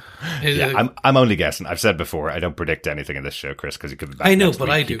shame. I'm only guessing. I've said before, I don't predict anything in this show, Chris, because he could be back. I know, next but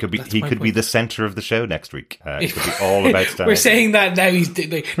week. I do. He could be the center of the show next week. It could be all about Stan. We're saying that now. He's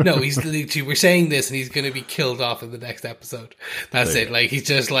literally, we're saying this, and he's going to be killed off in the next episode. That's it. Like, he's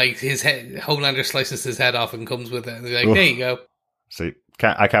just like, his head. Homelander slices his head off and comes with it. And they're like, there you go. See,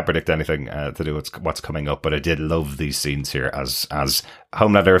 I can't predict anything to do with what's coming up, but I did love these scenes here as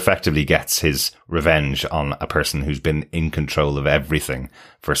Homelander effectively gets his revenge on a person who's been in control of everything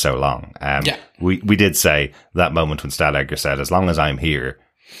for so long. We did say that moment when Stan Edgar said, as long as I'm here,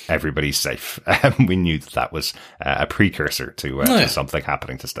 everybody's safe. We knew that was a precursor to something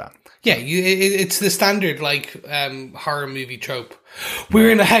happening to Stan. Yeah, it's the standard horror movie trope.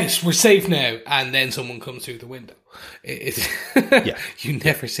 We're in a house, we're safe now, and then someone comes through the window. You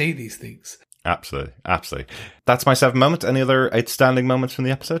never say these things. Absolutely. That's my 7 moment. Any other outstanding moments from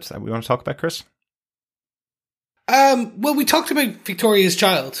the episode that we want to talk about, Chris? Well, we talked about Victoria's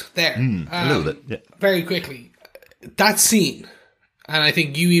child there. A little bit, yeah. Very quickly. That scene, and I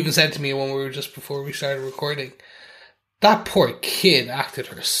think you even said to me when we were just before we started recording, That poor kid acted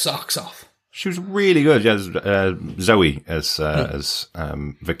her socks off. She was really good. Yes, Zoe as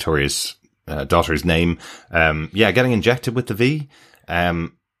Victoria's daughter's name. Getting injected with the V.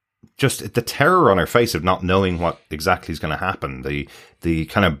 Just the terror on her face of not knowing what exactly is going to happen. The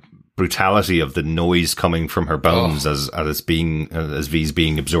kind of brutality of the noise coming from her bones as V's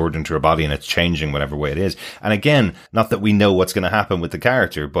being absorbed into her body, and it's changing whatever way it is. And again, not that we know what's going to happen with the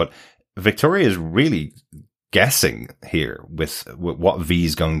character, but Victoria is really guessing here with what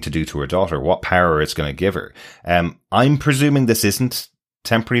V's going to do to her daughter, what power it's going to give her. I'm presuming this isn't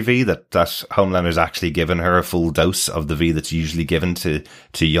temporary V, that Homelander's actually given her a full dose of the V that's usually given to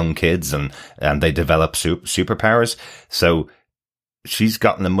young kids, and they develop superpowers. So she's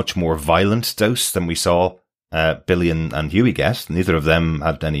gotten a much more violent dose than we saw Billy and Huey get. Neither of them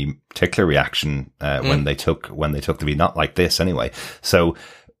had any particular reaction when they took the V, not like this anyway. So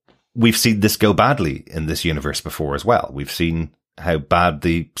we've seen this go badly in this universe before as well. We've seen how bad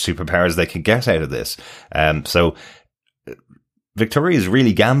the superpowers they can get out of this. So Victoria is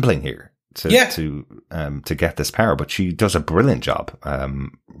really gambling here to get this power, but she does a brilliant job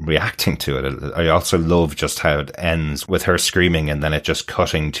reacting to it. I also love just how it ends with her screaming, and then it just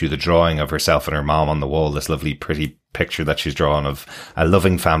cutting to the drawing of herself and her mom on the wall. This lovely, pretty picture that she's drawn of a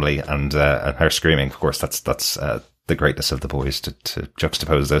loving family, and her screaming. Of course, that's the greatness of the boys to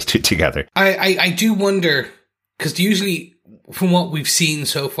juxtapose those two together. I do wonder, because usually, from what we've seen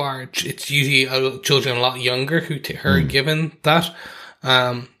so far, it's usually children a lot younger who are given that.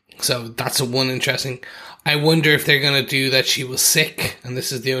 So that's one interesting. I wonder if they're going to do that she was sick and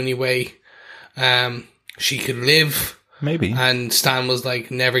this is the only way she could live. Maybe. And Stan was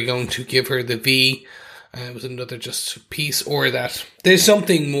like never going to give her the V. It was another just piece, or that there's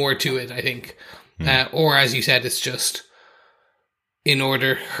something more to it, I think. Or as you said, it's just in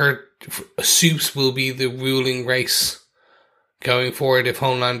order her Supes will be the ruling race going forward if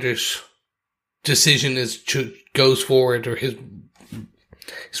Homelander's decision goes forward, or his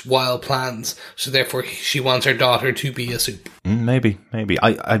wild plans. So therefore she wants her daughter to be a Supe. Maybe.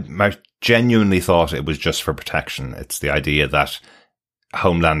 I genuinely thought it was just for protection. It's the idea that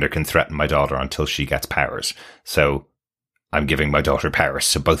Homelander can threaten my daughter until she gets powers. So I'm giving my daughter powers,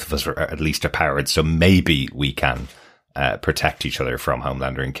 so both of us are at least powered, so maybe we can protect each other from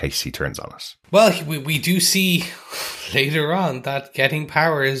Homelander in case he turns on us. Well, we do see later on that getting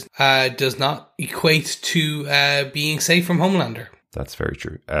powers does not equate to being safe from Homelander. That's very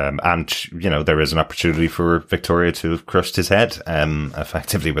true. And, there is an opportunity for Victoria to have crushed his head,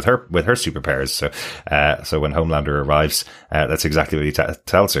 effectively with her superpowers. So when Homelander arrives, that's exactly what he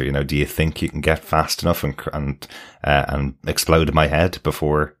tells her. Do you think you can get fast enough and explode my head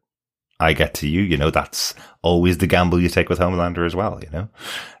before I get to you? That's always the gamble you take with Homelander as well,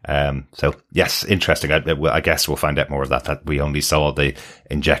 So yes, interesting. I guess we'll find out more of that we only saw the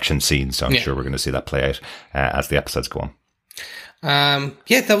injection scene. So I'm sure we're going to see that play out, as the episodes go on.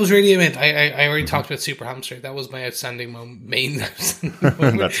 That was really it. I already talked about Super Hamster. That was my outstanding main. That's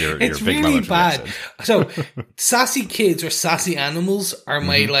it's your big really moment bad. So sassy kids or sassy animals are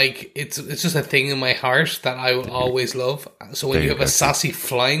my it's just a thing in my heart that I will always love. So when you have a sassy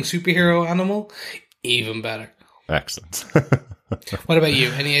flying superhero animal, even better. Excellent. What about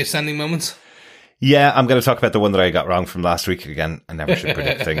you? Any outstanding moments? Yeah, I'm going to talk about the one that I got wrong from last week. Again, I never should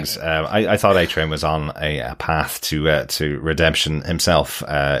predict things. I thought A-Train was on a path to redemption himself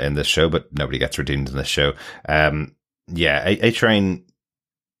in this show, but nobody gets redeemed in this show. A-Train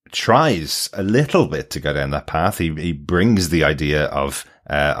tries a little bit to go down that path. He brings the idea of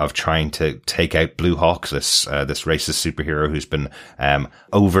trying to take out Blue Hawk, this racist superhero who's been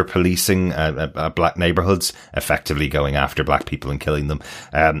over policing black neighborhoods, effectively going after black people and killing them.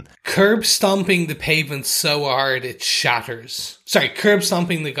 Curb stomping the pavement so hard it shatters. Sorry, curb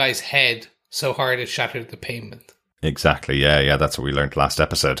stomping the guy's head so hard it shattered the pavement. Exactly. Yeah. That's what we learned last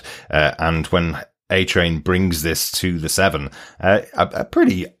episode. And when A-Train brings this to the Seven, a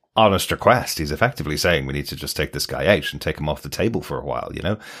pretty honest request. He's effectively saying we need to just take this guy out and take him off the table for a while,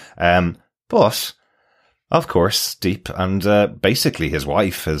 But, of course, Deep and basically his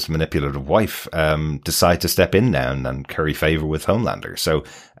wife, his manipulative wife, decide to step in now and curry favour with Homelander.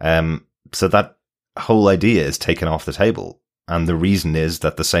 So that whole idea is taken off the table. And the reason is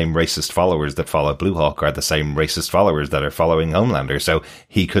that the same racist followers that follow Blue Hawk are the same racist followers that are following Homelander. So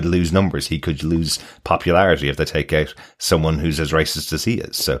he could lose numbers. He could lose popularity if they take out someone who's as racist as he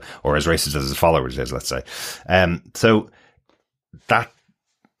is. Or as racist as his followers is, let's say. So that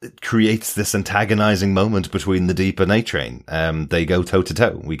creates this antagonizing moment between the Deep and A-Train. They go toe to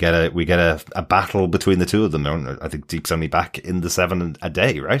toe. We get a battle between the two of them. I think Deep's only back in the Seven a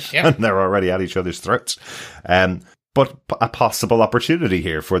day, right? Yeah. And they're already at each other's throats. but a possible opportunity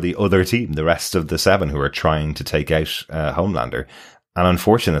here for the other team, the rest of the 7 who are trying to take out Homelander. And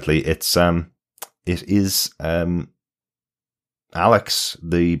unfortunately, it is Alex,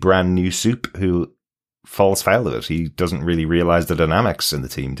 the brand new soup, who falls foul of it. He doesn't really realize the dynamics in the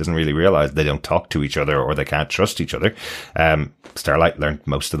team, doesn't really realize they don't talk to each other or they can't trust each other. Starlight learned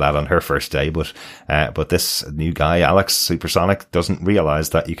most of that on her first day, but this new guy, Alex Supersonic, doesn't realize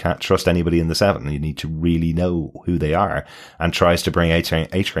that you can't trust anybody in the 7. You need to really know who they are, and tries to bring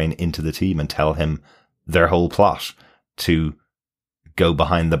A-Train into the team and tell him their whole plot to go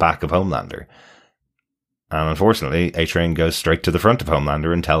behind the back of Homelander. And unfortunately, A-Train goes straight to the front of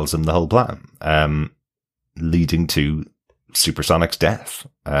Homelander and tells him the whole plan, leading to Supersonic's death,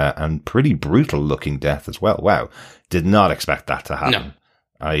 and pretty brutal looking death as well. Wow. Did not expect that to happen.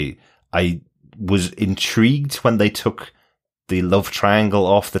 No. I was intrigued when they took the love triangle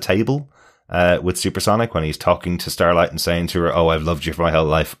off the table, with Supersonic, when he's talking to Starlight and saying to her, "Oh, I've loved you for my whole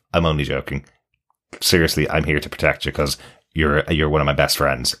life. I'm only joking. Seriously, I'm here to protect you because you're one of my best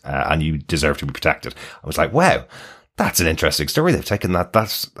friends, and you deserve to be protected." I was like, wow, that's an interesting story. They've taken that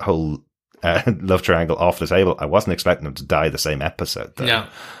whole love triangle off the table. I wasn't expecting them to die the same episode, though. No.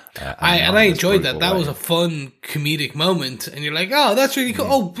 I enjoyed that. That was a fun comedic moment, and you're like, oh, that's really cool.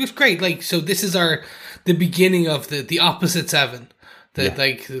 Oh, it's great. Like, so this is the beginning of the opposite 7,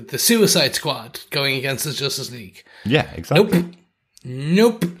 the Suicide Squad going against the Justice League. Yeah, exactly.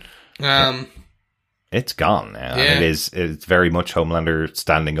 Nope. It's gone now. Yeah. And it's very much Homelander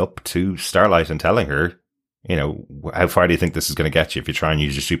standing up to Starlight and telling her, you know, how far do you think this is going to get you? If you try and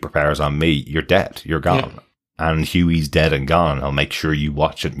use your superpowers on me, you're dead. You're gone. Yeah. And Huey's dead and gone. I'll make sure you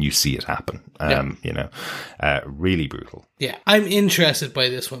watch it and you see it happen. You know, really brutal. Yeah. I'm interested by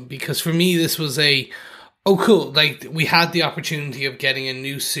this one because for me, this was cool. Like, we had the opportunity of getting a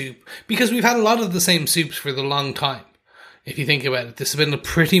new soup because we've had a lot of the same soups for the long time. If you think about it, this has been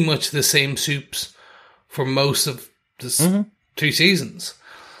pretty much the same soups for most of this 2 seasons.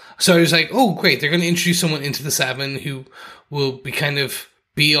 So I was like, oh, great. They're going to introduce someone into the 7 who will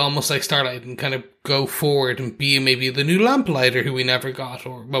be almost like Starlight and kind of go forward and be maybe the new Lamplighter who we never got.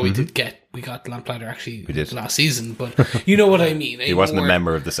 Or, well, we got Lamplighter actually last season, but you know what I mean. He wasn't a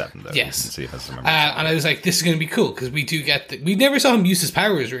member of the 7, though. Yes. So and I was like, this is going to be cool because we do we never saw him use his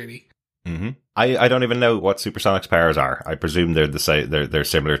powers, really. Mm-hmm. I don't even know what Supersonic's powers are. I presume they're they're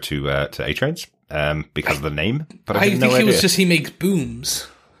similar to A-Train's, because of the name. But I think it was just he makes booms,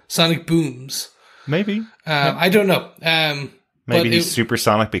 sonic booms. Maybe. I don't know. Maybe he's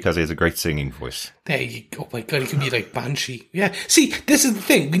supersonic because he has a great singing voice. There you go. Oh my god, he could be like Banshee. Yeah. See, this is the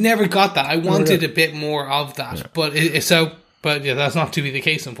thing. We never got that. I wanted a bit more of that, yeah. But that's not to be the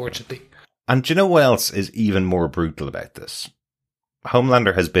case, unfortunately. And do you know what else is even more brutal about this?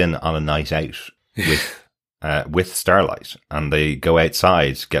 Homelander has been on a night out with Starlight, and they go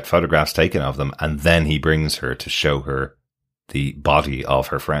outside, get photographs taken of them, and then he brings her to show her the body of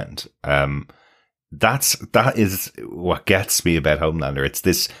her friend. That is what gets me about Homelander. It's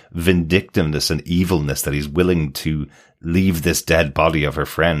this vindictiveness and evilness that he's willing to leave this dead body of her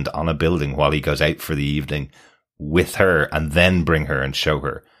friend on a building while he goes out for the evening with her, and then bring her and show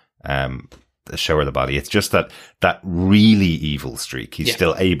her the body. It's just that really evil streak. He's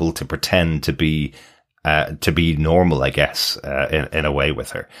still able to pretend to be normal, I guess, in a way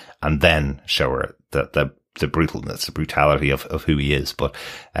with her, and then show her the brutalness, the brutality of who he is. But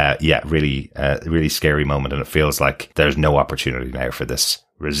really scary moment, and it feels like there's no opportunity now for this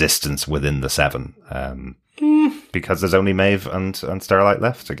resistance within the 7, because there's only Maeve and Starlight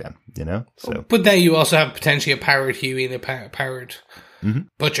left again, you know. So, but then you also have potentially a powered Huey and a powered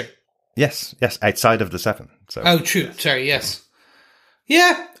Butcher. Yes, outside of the 7. So, oh, true. Sorry, yes.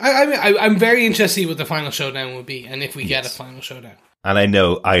 Yeah, I'm very interested to see what the final showdown will be, and if we get a final showdown. And I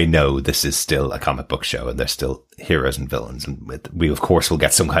know this is still a comic book show, and there's still heroes and villains, and we of course will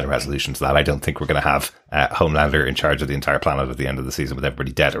get some kind of resolution to that. I don't think we're going to have Homelander in charge of the entire planet at the end of the season with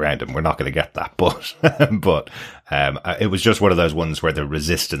everybody dead around him. We're not going to get that, but it was just one of those ones where the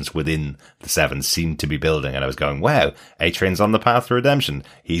resistance within the 7 seemed to be building, and I was going, wow, A-Train's on the path to redemption.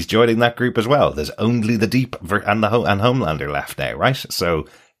 He's joining that group as well. There's only the Deep and Homelander left now, right? So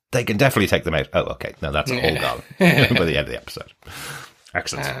they can definitely take them out. Oh, okay. No, that's all gone by the end of the episode.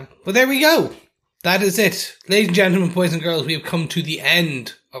 Excellent. Well, there we go. That is it. Ladies and gentlemen, boys and girls, we have come to the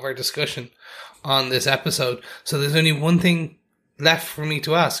end of our discussion on this episode. So there's only one thing left for me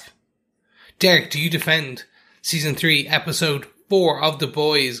to ask. Derek, do you defend Season 3, Episode 4 of The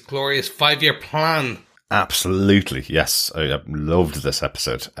Boys' glorious 5-year plan? Absolutely, yes. I loved this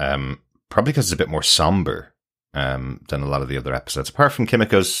episode. Probably because it's a bit more somber than a lot of the other episodes. Apart from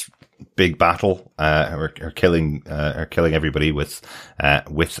Kimiko's big battle, or killing everybody with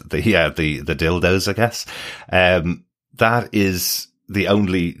the dildos, I guess. That is the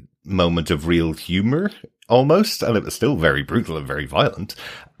only moment of real humor, almost, and it was still very brutal and very violent,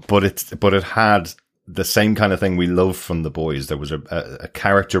 but it had the same kind of thing we love from The Boys. There was a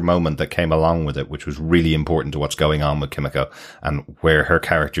character moment that came along with it, which was really important to what's going on with Kimiko and where her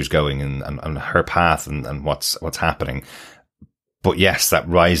character's going and her path and what's happening. But yes, that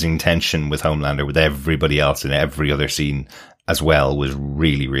rising tension with Homelander, with everybody else in every other scene as well, was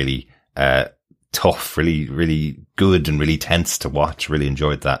really, really tough, really, really good and really tense to watch. Really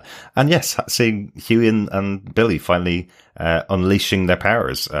enjoyed that. And yes, seeing Hughie and Billy finally unleashing their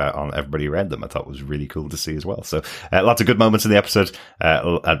powers on everybody around them, I thought was really cool to see as well. So lots of good moments in the episode,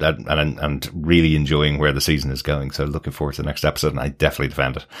 and really enjoying where the season is going. So looking forward to the next episode, and I definitely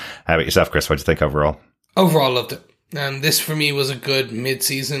defend it. How about yourself, Chris? What do you think overall? Overall, loved it. This for me was a good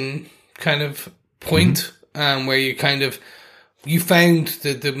mid-season kind of point, where you found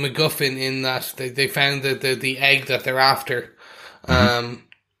the MacGuffin in that they found the egg that they're after, and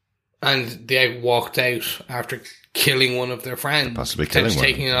the egg walked out after killing one of their friends, possibly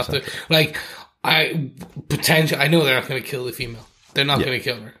taking it off the I know they're not going to kill the female. They're not going to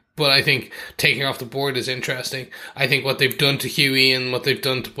kill her. But I think taking her off the board is interesting. I think what they've done to Hughie and what they've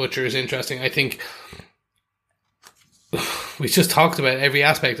done to Butcher is interesting. I think we just talked about every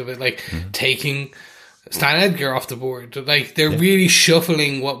aspect of it, taking Stan Edgar off the board. They're really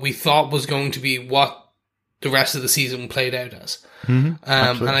shuffling what we thought was going to be what the rest of the season played out as. And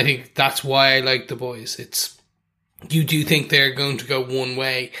I think that's why I like The Boys. You do think they're going to go one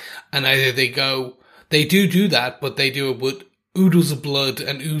way, and either they do that, but they do it with oodles of blood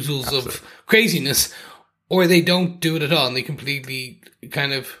and oozles of craziness, or they don't do it at all, and they completely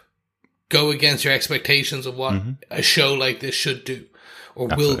kind of go against your expectations of what a show like this should do or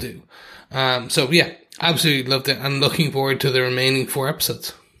will do. So yeah, absolutely loved it, and looking forward to the remaining 4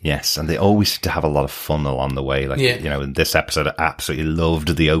 episodes. Yes, and they always seem to have a lot of fun along the way. In this episode, I absolutely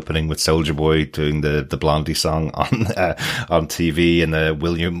loved the opening with Soulja Boy doing the Blondie song on TV, and the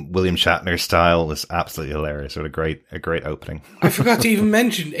William Shatner style was absolutely hilarious. What a great opening. I forgot to even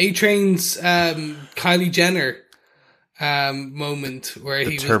mention A-Train's Kylie Jenner moment where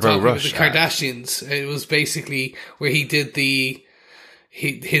he was talking with the Kardashians. It was basically where he did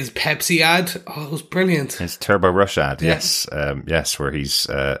his Pepsi ad. Oh, it was brilliant. His Turbo Rush ad, yes. Where he's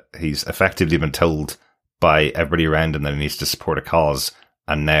effectively been told by everybody around him that he needs to support a cause,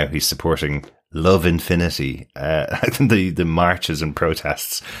 and now he's supporting Love Infinity, the marches and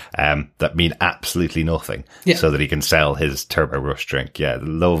protests that mean absolutely nothing, so that he can sell his Turbo Rush drink. Yeah,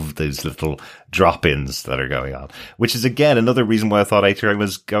 love these little drop-ins that are going on, which is again another reason why I thought A-Train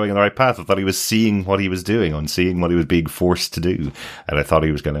was going in the right path. I thought he was seeing what he was doing and seeing what he was being forced to do, and I thought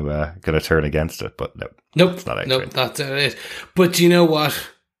he was going to turn against it, but nope, it's not A-Train. Nope, that's it. But you know what?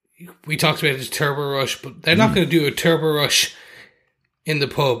 We talked about his Turbo Rush, but they're not going to do a Turbo Rush in the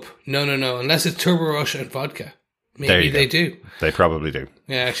pub. No. Unless it's Turbo Rush and vodka. Maybe they do. They probably do.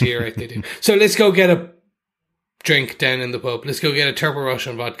 Yeah, actually, you're right. They do. So let's go get a drink down in the pub. Let's go get a Turbo Rush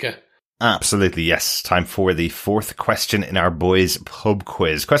and vodka. Absolutely, yes. Time for the 4th question in our Boys Pub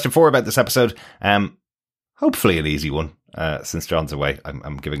Quiz. Question 4 about this episode. Hopefully an easy one. Since John's away,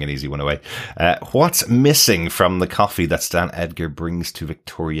 I'm giving an easy one away. What's missing from the coffee that Stan Edgar brings to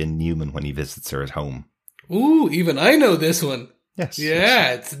Victoria Newman when he visits her at home? Ooh, even I know this one. Yes.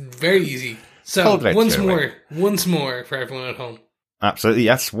 Yeah, it's very easy. So, once more for everyone at home. Absolutely,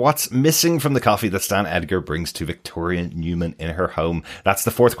 yes. What's missing from the coffee that Stan Edgar brings to Victoria Newman in her home? That's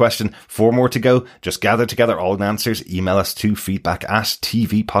the 4th question. 4 more to go. Just gather together all the answers. Email us to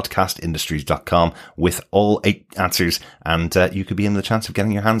feedback@tvpodcastindustries.com with all 8 answers, and you could be in the chance of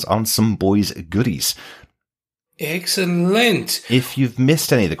getting your hands on some Boys goodies. Excellent. If you've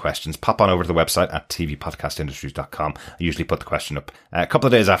missed any of the questions, pop on over to the website at tvpodcastindustries.com. I usually put the question up a couple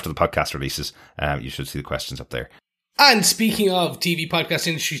of days after the podcast releases. You should see the questions up there. And speaking of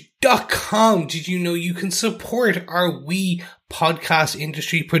tvpodcastindustries.com, did you know you can support our wee podcast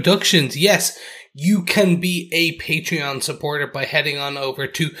industry productions? Yes, you can be a Patreon supporter by heading on over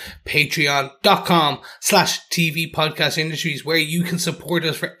to patreon.com/tvpodcastindustries, where you can support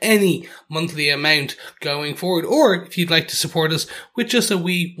us for any monthly amount going forward. Or if you'd like to support us with just a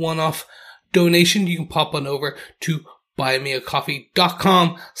wee one-off donation, you can pop on over to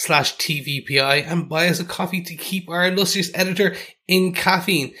buymeacoffee.com/tvpi and buy us a coffee to keep our illustrious editor in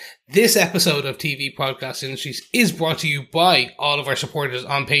caffeine. This episode of TV Podcast Industries is brought to you by all of our supporters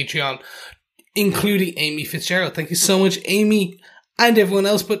on Patreon, including Amy Fitzgerald. Thank you so much, Amy, and everyone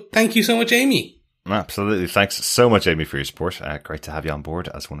else, but thank you so much, Amy. Absolutely. Thanks so much, Amy, for your support. Great to have you on board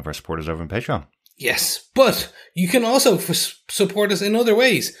as one of our supporters over on Patreon. Yes, but you can also support us in other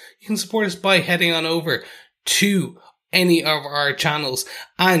ways. You can support us by heading on over to any of our channels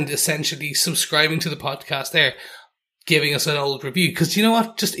and essentially subscribing to the podcast there, giving us an old review. Because you know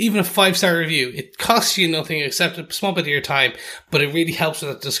what? Just even a 5-star review, it costs you nothing except a small bit of your time, but it really helps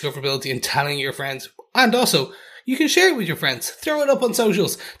with that discoverability and telling your friends. And also, you can share it with your friends. Throw it up on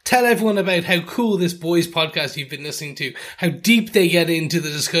socials. Tell everyone about how cool this boys podcast you've been listening to, how deep they get into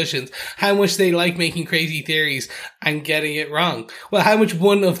the discussions, how much they like making crazy theories and getting it wrong. Well, how much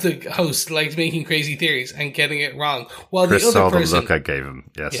one of the hosts likes making crazy theories and getting it wrong, while Chris the other saw person... the look I gave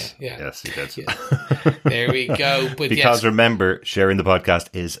him. Yes. Yes, he did. Yeah. There we go. But because remember, sharing the podcast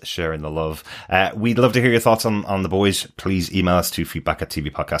is sharing the love. We'd love to hear your thoughts on the boys. Please email us to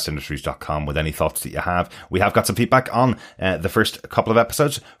feedback@tvpodcastindustries.com with any thoughts that you have. We have got some feedback on the first couple of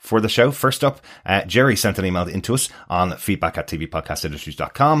episodes for the show. First up, Jerry sent an email into us on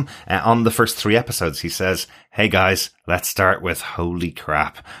feedback@tvpodcastindustries.com. On the first 3 episodes, he says, "Hey guys, let's start with holy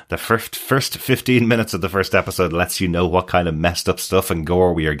crap. The first 15 minutes of the first episode lets you know what kind of messed up stuff and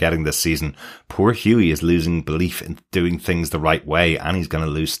gore we are getting this season. Poor Huey is losing belief in doing things the right way, and he's going to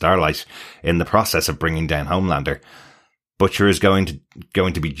lose Starlight in the process of bringing down Homelander. Butcher is going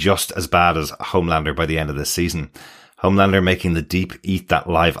to be just as bad as Homelander by the end of this season. Homelander making the Deep eat that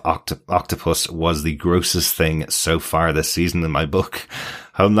live octopus was the grossest thing so far this season in my book.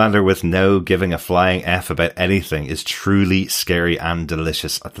 Homelander with no giving a flying F about anything is truly scary and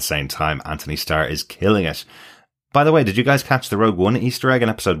delicious at the same time. Anthony Starr is killing it. By the way, did you guys catch the Rogue One Easter egg in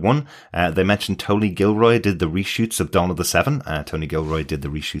episode 1? They mentioned Tony Gilroy did the reshoots of Dawn of the Seven. Tony Gilroy did the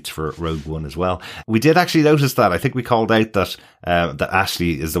reshoots for Rogue One as well. We did actually notice that. I think we called out that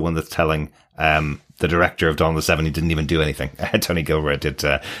Ashley is the one that's telling the director of Dawn of the Seven he didn't even do anything. Tony Gilroy did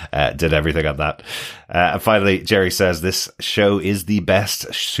everything on that. And finally, Jerry says this show is the best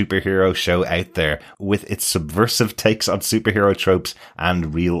superhero show out there, with its subversive takes on superhero tropes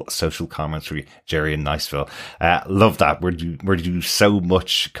and real social commentary. Jerry in Niceville. Love that. We're do so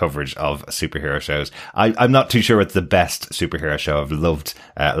much coverage of superhero shows. I'm not too sure it's the best superhero show. I've loved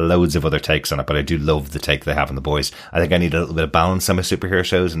loads of other takes on it, but I do love the take they have on the boys. I think I need a little bit of balance on my superhero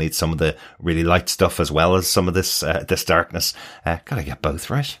shows. I need some of the really light stuff as well as some of this darkness. Gotta get both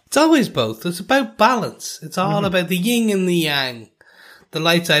right. It's always both. It's about balance. It's all about the yin and the yang, the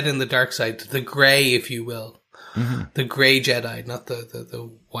light side and the dark side, the grey, if you will, the grey Jedi, not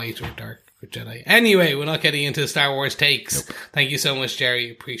the white or dark Jedi. Anyway, we're not getting into Star Wars takes. Nope. Thank you so much,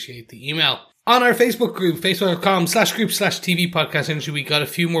 Jerry. Appreciate the email. On our Facebook group, facebook.com/group/TV Podcast Industry, we got a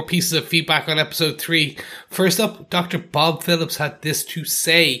few more pieces of feedback on episode 3. First up, Dr. Bob Phillips had this to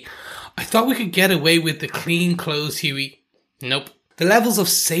say: I thought we could get away with the clean clothes, Huey. Nope. The levels of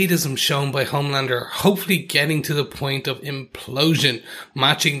sadism shown by Homelander are hopefully getting to the point of implosion,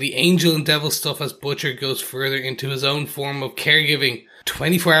 matching the angel and devil stuff as Butcher goes further into his own form of caregiving.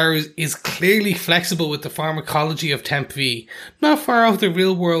 24 Hours is clearly flexible with the pharmacology of Temp V, not far off the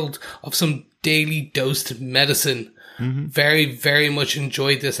real world of some daily dosed medicine. Very, very much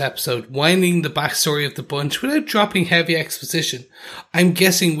enjoyed this episode, winding the backstory of the bunch without dropping heavy exposition. I'm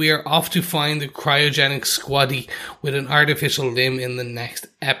guessing we are off to find the cryogenic squaddy with an artificial limb in the next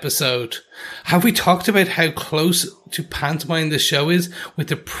episode. Have we talked about how close to pantomime the show is with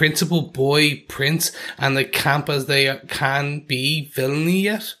the principal boy, Prince, and the camp as they can be villainy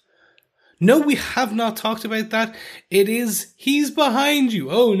yet? No, we have not talked about that. It is, he's behind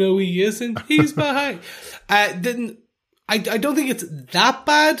you. Oh, no, he isn't. He's behind. I don't think it's that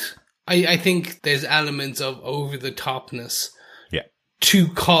bad. I think there's elements of over the topness. Yeah. To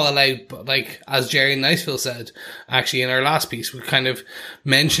call out, like, as Jerry Niceville said, actually in our last piece, we're kind of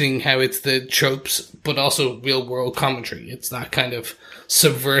mentioning how it's the tropes, but also real world commentary. It's that kind of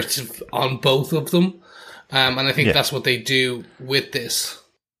subversive on both of them. And I think that's what they do with this.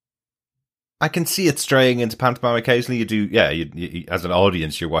 I can see it straying into pantomime occasionally. You do, you, as an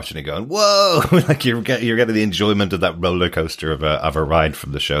audience, you're watching it going, whoa, like you're getting the enjoyment of that roller coaster of a ride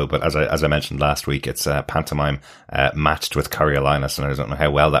from the show. But as I mentioned last week, it's pantomime matched with Coriolanus, and I don't know how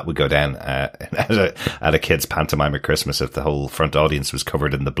well that would go down at a kid's pantomime at Christmas if the whole front audience was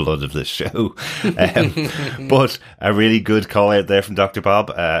covered in the blood of this show. But a really good call out there from Dr.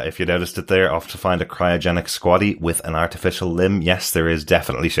 Bob. If you noticed it there, off to find a cryogenic squaddy with an artificial limb. Yes, there is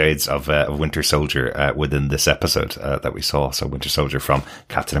definitely shades of Winter Soldier within this episode that we saw. So Winter Soldier from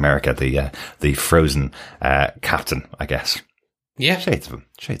Captain America, the frozen captain, I guess. Yeah. Shades of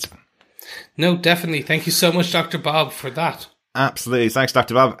him. No, definitely. Thank you so much, Dr. Bob, for that. Absolutely. Thanks,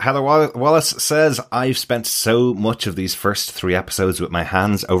 Dr. Bob. Heather Wallace says, I've spent so much of these first 3 episodes with my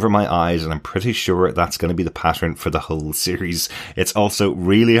hands over my eyes, and I'm pretty sure that's going to be the pattern for the whole series. It's also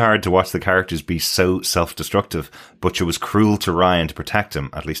really hard to watch the characters be so self-destructive. Butcher was cruel to Ryan to protect him.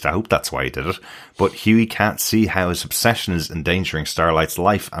 At least I hope that's why he did it. But Hughie can't see how his obsession is endangering Starlight's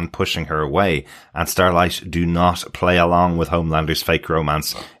life and pushing her away. And Starlight do not play along with Homelander's fake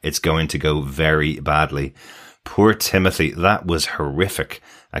romance. It's going to go very badly. Poor Timothy, that was horrific.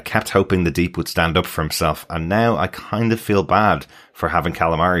 I kept hoping the Deep would stand up for himself, and now I kind of feel bad for having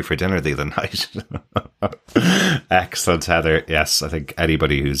calamari for dinner the other night. Excellent, Heather. Yes, I think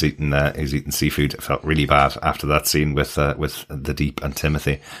anybody who's eaten seafood felt really bad after that scene with the Deep and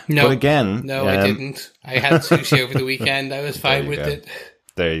Timothy. No, but again, no, I didn't. I had sushi over the weekend. I was fine with it.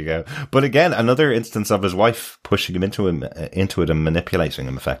 There you go. But again, another instance of his wife pushing him into it and manipulating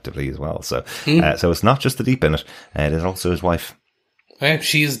him effectively as well. So, so it's not just the Deep in it; it is also his wife. Yeah,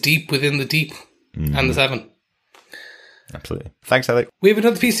 she is deep within the Deep and the Seven. Absolutely. Thanks, Ellie. We have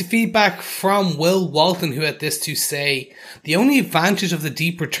another piece of feedback from Will Walton, who had this to say: the only advantage of the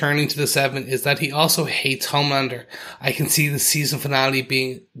Deep returning to the Seven is that he also hates Homelander. I can see the season finale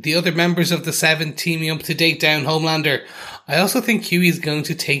being the other members of the Seven teaming up to take down Homelander. I also think Hughie is going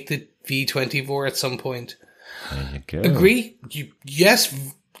to take the V-24 at some point. There you go. Agree? Yes,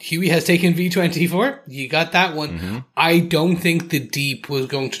 Hughie has taken V-24. You got that one. Mm-hmm. I don't think the Deep was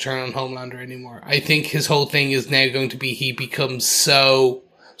going to turn on Homelander anymore. I think his whole thing is now going to be he becomes so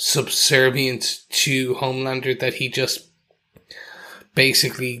subservient to Homelander that he just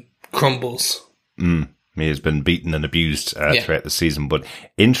basically crumbles. He has been beaten and abused throughout the season. But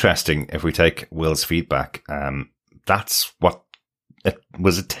interesting, if we take Will's feedback, that's what it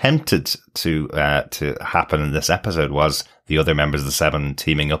was attempted to happen in this episode, was the other members of the Seven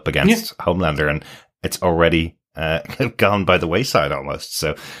teaming up against Homelander, and it's already gone by the wayside almost.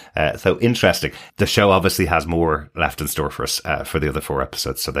 So interesting. The show obviously has more left in store for us for the other 4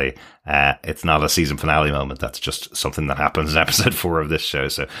 episodes. So it's not a season finale moment. That's just something that happens in episode 4 of this show.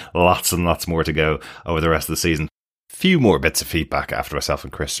 So lots and lots more to go over the rest of the season. Few more bits of feedback after myself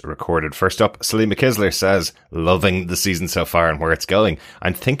and Chris recorded. First up, Salima Kisler says, loving the season so far and where it's going.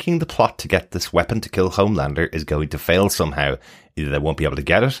 I'm thinking the plot to get this weapon to kill Homelander is going to fail somehow. Either they won't be able to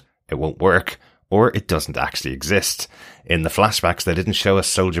get it won't work, or it doesn't actually exist. In the flashbacks, they didn't show us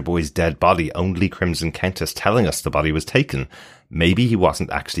Soldier Boy's dead body, only Crimson Countess telling us the body was taken. Maybe he wasn't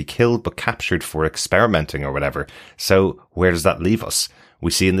actually killed, but captured for experimenting or whatever. So where does that leave us? We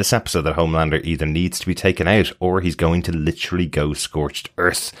see in this episode that Homelander either needs to be taken out or he's going to literally go scorched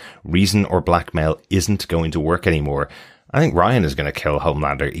earth. Reason or blackmail isn't going to work anymore. I think Ryan is going to kill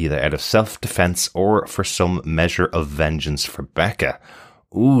Homelander either out of self-defense or for some measure of vengeance for Becca.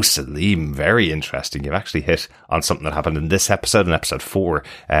 Ooh, Salim, very interesting. You've actually hit on something that happened in this episode, in episode 4.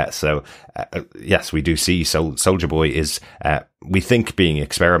 Yes, we do see. So Soldier Boy is, we think, being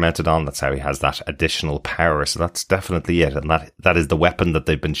experimented on. That's how he has that additional power. So that's definitely it. And that is the weapon that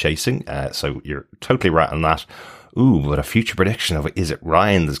they've been chasing. So you're totally right on that. Ooh, but a future prediction of, is it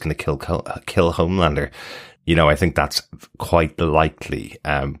Ryan that's going to kill Homelander? You know, I think that's quite likely.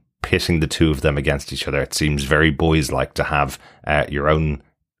 Pitting the two of them against each other. It seems very boys-like to have your own,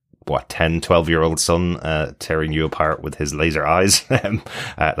 10, 12-year-old son tearing you apart with his laser eyes.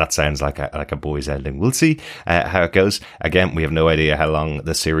 That sounds like a boy's ending. We'll see how it goes. Again, we have no idea how long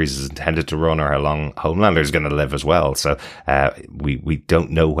the series is intended to run or how long Homelander is going to live as well. So we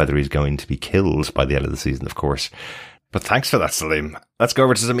don't know whether he's going to be killed by the end of the season, of course. But thanks for that, Salim. Let's go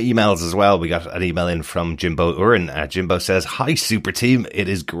over to some emails as well. We got an email in from Jimbo Urin. Jimbo says, hi, super team. It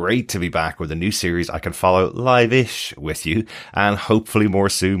is great to be back with a new series I can follow live-ish with you, and hopefully more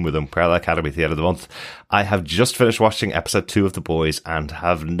soon with Umbrella Academy at the end of the month. I have just finished watching episode 2 of The Boys and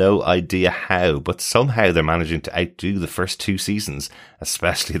have no idea how, but somehow they're managing to outdo the first 2 seasons,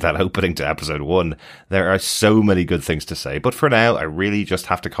 especially that opening to episode 1. There are so many good things to say, but for now, I really just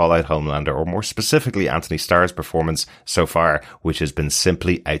have to call out Homelander, or more specifically Anthony Starr's performance so far, which has been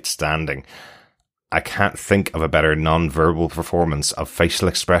simply outstanding. I can't think of a better non-verbal performance of facial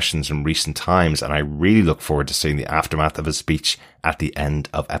expressions in recent times, and I really look forward to seeing the aftermath of his speech at the end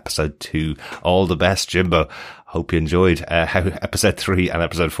of episode 2. All the best, Jimbo. Hope you enjoyed how episode 3 and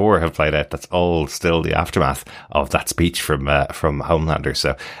episode 4 have played out. That's all still the aftermath of that speech from Homelander.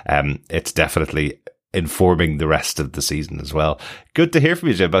 So it's definitely informing the rest of the season as well. Good to hear from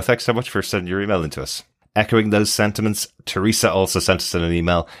you, Jimbo. Thanks so much for sending your email into us. Echoing those sentiments, Teresa also sent us an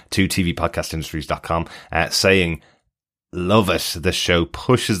email to tvpodcastindustries.com saying, love it. This show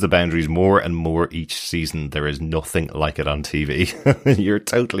pushes the boundaries more and more each season. There is nothing like it on TV. You're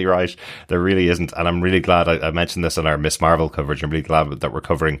totally right. There really isn't. And I'm really glad I mentioned this in our Miss Marvel coverage. I'm really glad that we're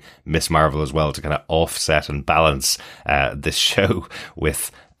covering Miss Marvel as well to kind of offset and balance this show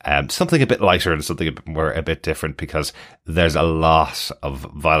with something a bit lighter and something a bit different, because there's a lot of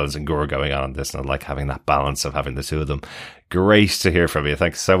violence and gore going on in this, and I like having that balance of having the two of them. Great to hear from you.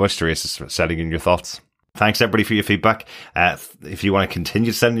 Thanks so much, Teresa, for sending in your thoughts. Thanks everybody for your feedback. If you want to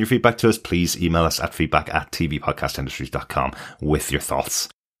continue sending your feedback to us, please email us at feedback@tvpodcastindustries.com with your thoughts.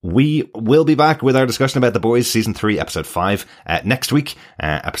 We will be back with our discussion about The Boys Season 3, Episode 5 next week.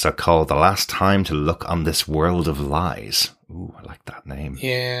 Episode called The Last Time to Look on This World of Lies. Ooh, I like that name.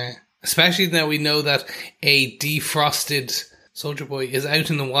 Yeah. Especially now we know that a defrosted Soldier Boy is out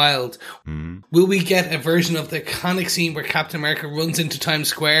in the wild. Will we get a version of the iconic scene where Captain America runs into Times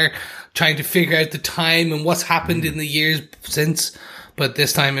Square trying to figure out the time and what's happened in the years since, but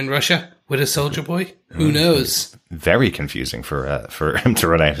this time in Russia with a Soldier Boy? Who knows? Very confusing for him to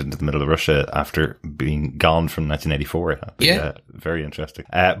run out into the middle of Russia after being gone from 1984. Yeah. Very interesting.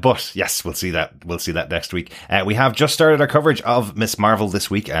 But yes, we'll see that next week. We have just started our coverage of Miss Marvel this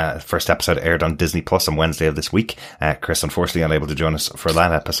week. First episode aired on Disney Plus on Wednesday of this week. Chris, unfortunately, unable to join us for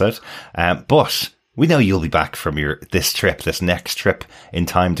that episode. But we know you'll be back from this next trip in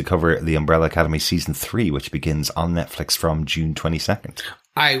time to cover The Umbrella Academy Season 3, which begins on Netflix from June 22nd.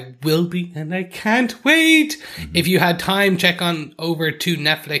 I will be, and I can't wait. If you had time, check on over to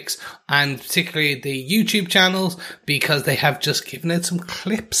Netflix and particularly the YouTube channels, because they have just given out some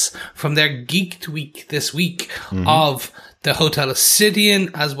clips from their Geeked Week this week of the Hotel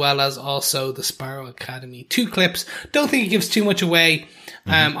Obsidian, as well as also the Sparrow Academy. 2 clips. Don't think it gives too much away.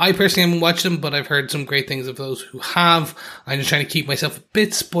 I personally haven't watched them, but I've heard some great things of those who have. I'm just trying to keep myself a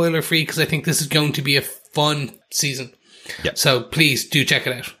bit spoiler free, because I think this is going to be a fun season. Yep. So please do check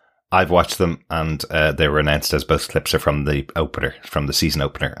it out. I've watched them, and they were announced as both clips are from the opener, from the season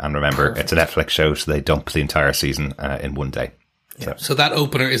opener. And remember, It's a Netflix show, so they dump the entire season in one day. So that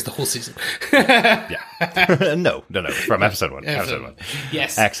opener is the whole season. Yeah. No. From episode 1. Episode 1.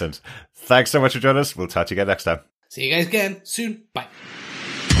 Yes. Excellent. Thanks so much for joining us. We'll talk to you again next time. See you guys again soon. Bye.